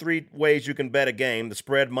each of the three ways you can bet a game, the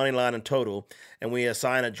spread, money line, and total, and we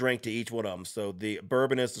assign a drink to each one of them. So the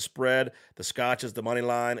bourbon is the spread, the scotch is the money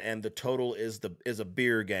line, and the total is a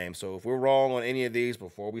beer game. So if we're wrong on any of these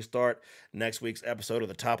before we start next week's episode, at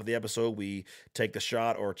the top of the episode, we take the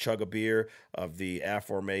shot or chug a beer of the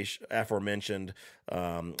aforementioned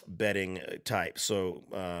betting type. So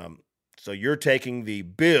you're taking the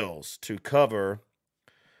Bills to cover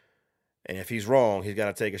And if he's wrong, he's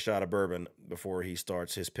got to take a shot of bourbon before he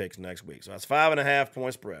starts his picks next week. So that's 5.5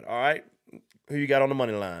 point spread. All right. Who you got on the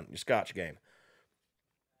money line? Your Scotch game.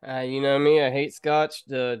 You know me, I hate Scotch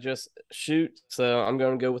to just shoot, so I'm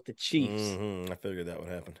going to go with the Chiefs. I figured that would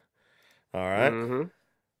happen. All right.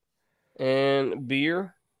 And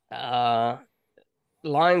beer,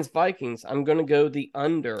 Lions Vikings. I'm going to go the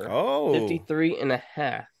under.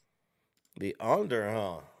 53.5. The under,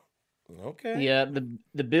 huh? Okay. Yeah,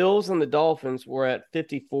 the Bills and the Dolphins were at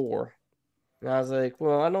 54. And I was like,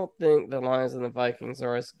 well, I don't think the Lions and the Vikings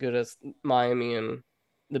are as good as Miami and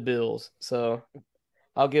the Bills. So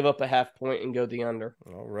I'll give up a half point and go the under.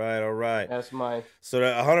 All right. That's my. So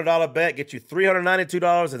that $100 bet gets you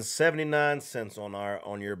 $392.79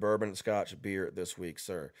 on your bourbon Scotch beer this week,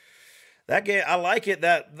 sir. That game, I like it.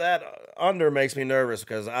 That under makes me nervous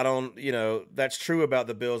because I don't, that's true about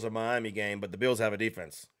the Bills and Miami game, but the Bills have a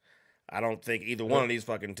defense. I don't think either one of these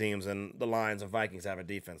fucking teams and the Lions and Vikings have a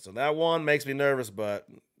defense. So that one makes me nervous, but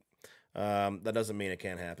that doesn't mean it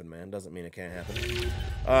can't happen, man. Doesn't mean it can't happen.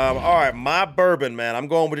 All right, my bourbon, man. I'm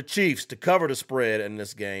going with the Chiefs to cover the spread in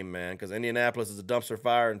this game, man, because Indianapolis is a dumpster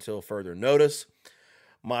fire until further notice.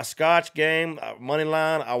 My Scotch game, money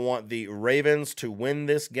line, I want the Ravens to win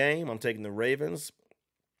this game. I'm taking the Ravens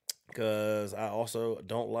because I also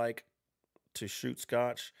don't like to shoot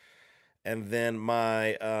Scotch. And then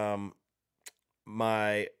my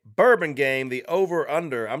my bourbon game, the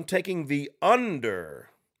over-under, I'm taking the under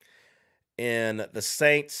in the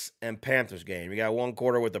Saints and Panthers game. You got one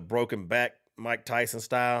quarter with a broken back, Mike Tyson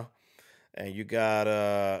style, and you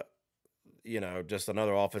got, just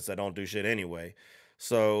another offense that don't do shit anyway.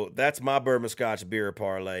 So that's my bourbon Scotch beer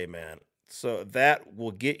parlay, man. So that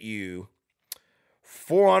will get you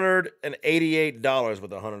 $488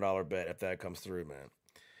 with a $100 bet if that comes through, man.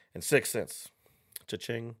 And 6 cents.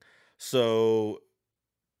 Cha-ching. So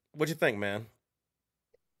what you think, man?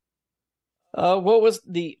 What was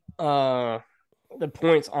the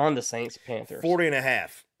points on the Saints Panthers?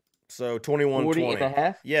 40.5. So 21-20.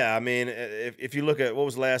 40.5? Yeah, I mean, if you look at what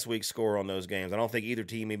was last week's score on those games, I don't think either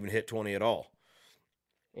team even hit 20 at all.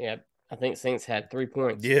 Yeah, I think Saints had 3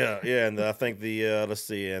 points. Yeah, and I think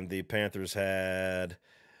and the Panthers had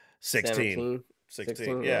 16.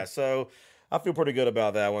 16. Yeah, so I feel pretty good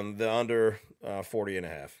about that one. The under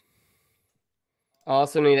 40.5. I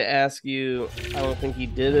also need to ask you, I don't think you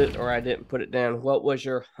did it or I didn't put it down. What was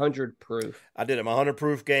your 100 proof? I did it. My 100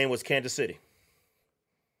 proof game was Kansas City.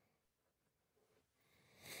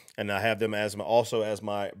 And I have them also as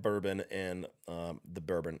my bourbon and the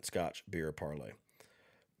bourbon Scotch beer parlay.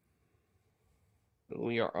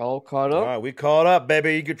 We are all caught up. All right, we caught up,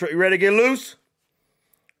 baby. You ready to get loose?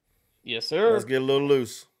 Yes, sir. Let's get a little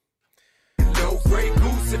loose. No gray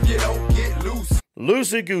goose if you don't get loose.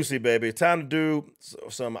 Loosey goosey, baby. Time to do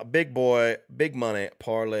some big boy, big money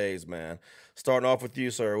parlays, man. Starting off with you,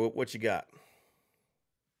 sir. What you got?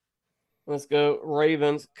 Let's go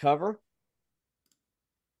Ravens cover.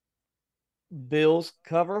 Bills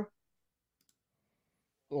cover.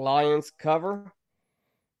 Lions cover.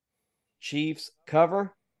 Chiefs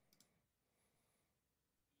cover.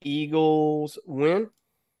 Eagles win.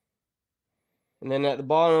 And then at the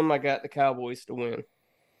bottom, I got the Cowboys to win.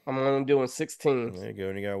 I'm only doing 6 teams. There you go.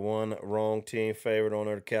 And you got one wrong team favorite on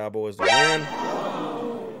there, the Cowboys to win.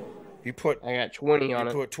 I got 20 on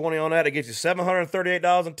it. You put 20 on that, it gets you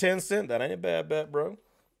 $738.10. That ain't a bad bet, bro.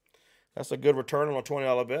 That's a good return on a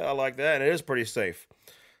 $20 bet. I like that, and it is pretty safe.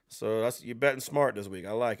 So you're betting smart this week.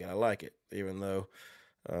 I like it. Even though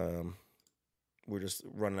we're just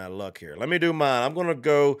running out of luck here. Let me do mine. I'm gonna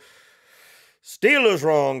go Steelers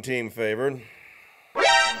wrong team favored.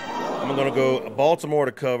 I'm going to go Baltimore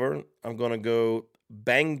to cover. I'm going to go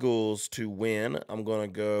Bengals to win. I'm going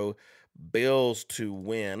to go Bills to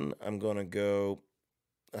win. I'm going to go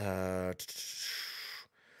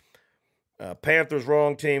Panthers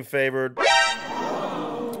wrong team favored.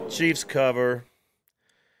 Chiefs cover.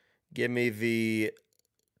 Give me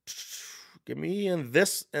in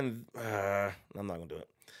this, and I'm not going to do it.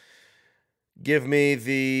 Give me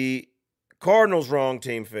the Cardinals wrong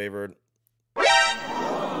team favored.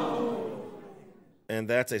 And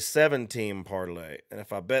that's a 7-team parlay. And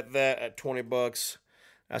if I bet that at $20,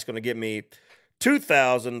 that's going to get me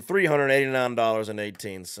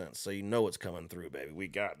 $2,389.18. So you know it's coming through, baby. We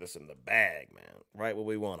got this in the bag, man. Right where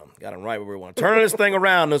we want them. Got them right where we want them. Turning this thing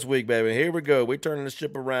around this week, baby. Here we go. We turning this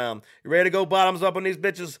ship around. You ready to go bottoms up on these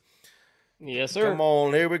bitches? Yes, sir. Come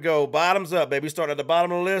on. Here we go. Bottoms up, baby. We starting at the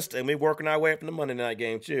bottom of the list, and we working our way up in the Monday night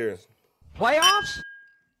game. Cheers. Playoffs?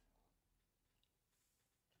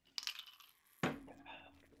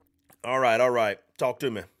 All right. Talk to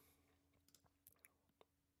me.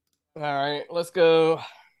 All right, let's go.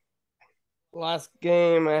 Last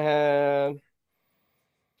game I had.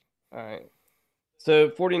 All right. So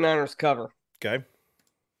 49ers cover. Okay.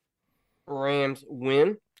 Rams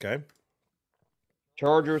win. Okay.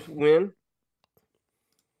 Chargers win.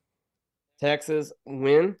 Texas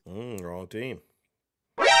win. Wrong team.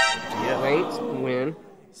 Saints win.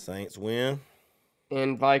 Saints win.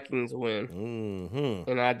 And Vikings win. Mm-hmm.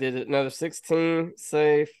 And I did another 16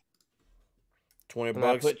 safe. $20.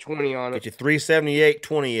 I put 20 on it. Get you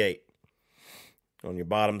 378.28 on your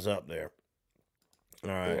bottoms up there. All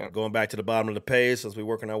right, Going back to the bottom of the page as we're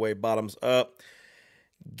working our way bottoms up.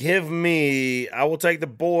 I will take the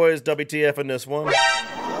boys WTF in this one.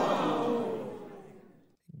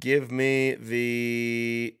 Give me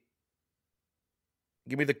the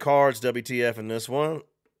Cards WTF in this one.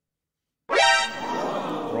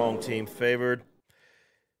 Wrong team favored.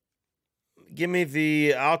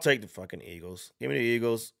 I'll take the fucking Eagles. Give me the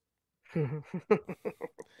Eagles. Give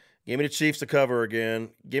me the Chiefs to cover again.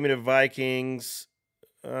 Give me the Vikings.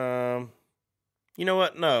 You know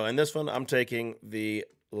what? No, in this one, I'm taking the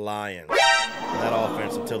Lions. That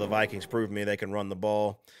offense until the Vikings prove me they can run the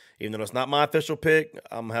ball. Even though it's not my official pick,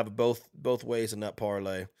 I'm going to have both ways in that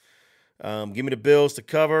parlay. Give me the Bills to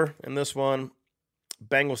cover in this one.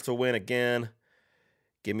 Bengals to win again.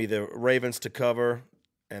 Give me the Ravens to cover.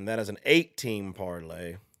 And that is an 8-team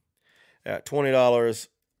parlay. At $20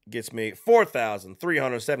 gets me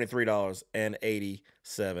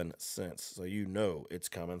 $4,373.87. So you know it's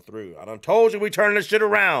coming through. I done told you we turning this shit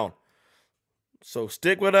around. So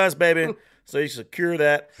stick with us, baby, so you secure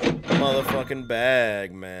that motherfucking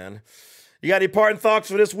bag, man. You got any parting thoughts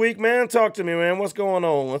for this week, man? Talk to me, man. What's going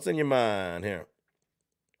on? What's in your mind here?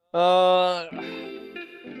 After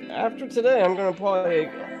today, I'm going to probably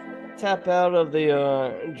tap out of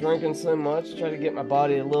the drinking so much, try to get my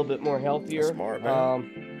body a little bit more healthier. That's smart,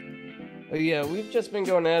 man. But yeah, we've just been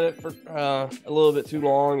going at it for a little bit too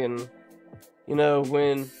long, and you know,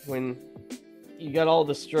 when you got all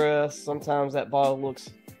the stress, sometimes that bottle looks,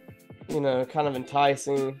 you know, kind of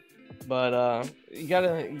enticing, but you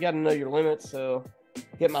gotta know your limits. So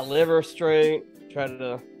get my liver straight,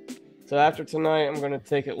 so after tonight, I'm going to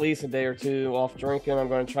take at least a day or two off drinking. I'm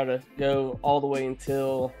going to try to go all the way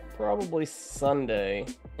until probably Sunday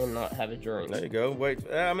and not have a drink. There you go. Wait,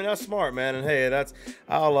 I mean, that's smart, man. And hey,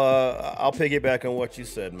 I'll piggyback on what you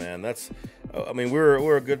said, man.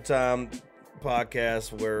 We're a good time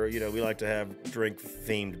podcast where, you know, we like to have drink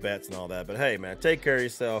themed bets and all that. But hey, man, take care of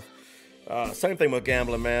yourself. Same thing with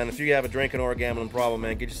gambling, man. If you have a drinking or a gambling problem,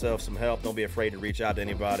 man, get yourself some help. Don't be afraid to reach out to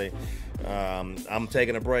anybody. I'm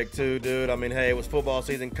taking a break too, dude. I mean, hey, it was football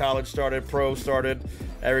season. College started, pro started.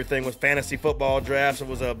 Everything was fantasy football drafts. It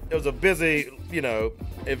was a busy, you know,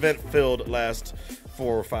 event-filled last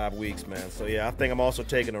 4 or 5 weeks, man. So yeah, I think I'm also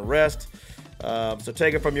taking a rest. So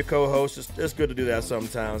take it from your co-host. It's good to do that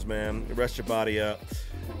sometimes, man. Rest your body up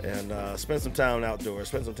and spend some time outdoors.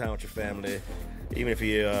 Spend some time with your family. Even if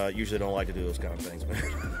you usually don't like to do those kind of things, man.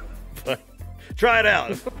 But try it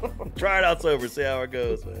out. Try it out sober. See how it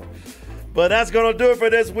goes, man. But that's going to do it for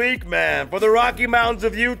this week, man. For the Rocky Mountains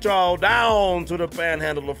of Utah down to the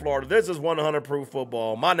Panhandle of Florida, this is 100 Proof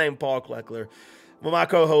Football. My name Paul Kleckler. With my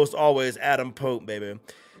co-host always, Adam Pope, baby.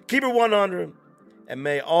 Keep it 100, and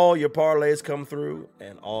may all your parlays come through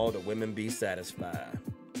and all the women be satisfied.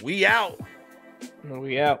 We out.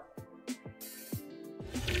 We out.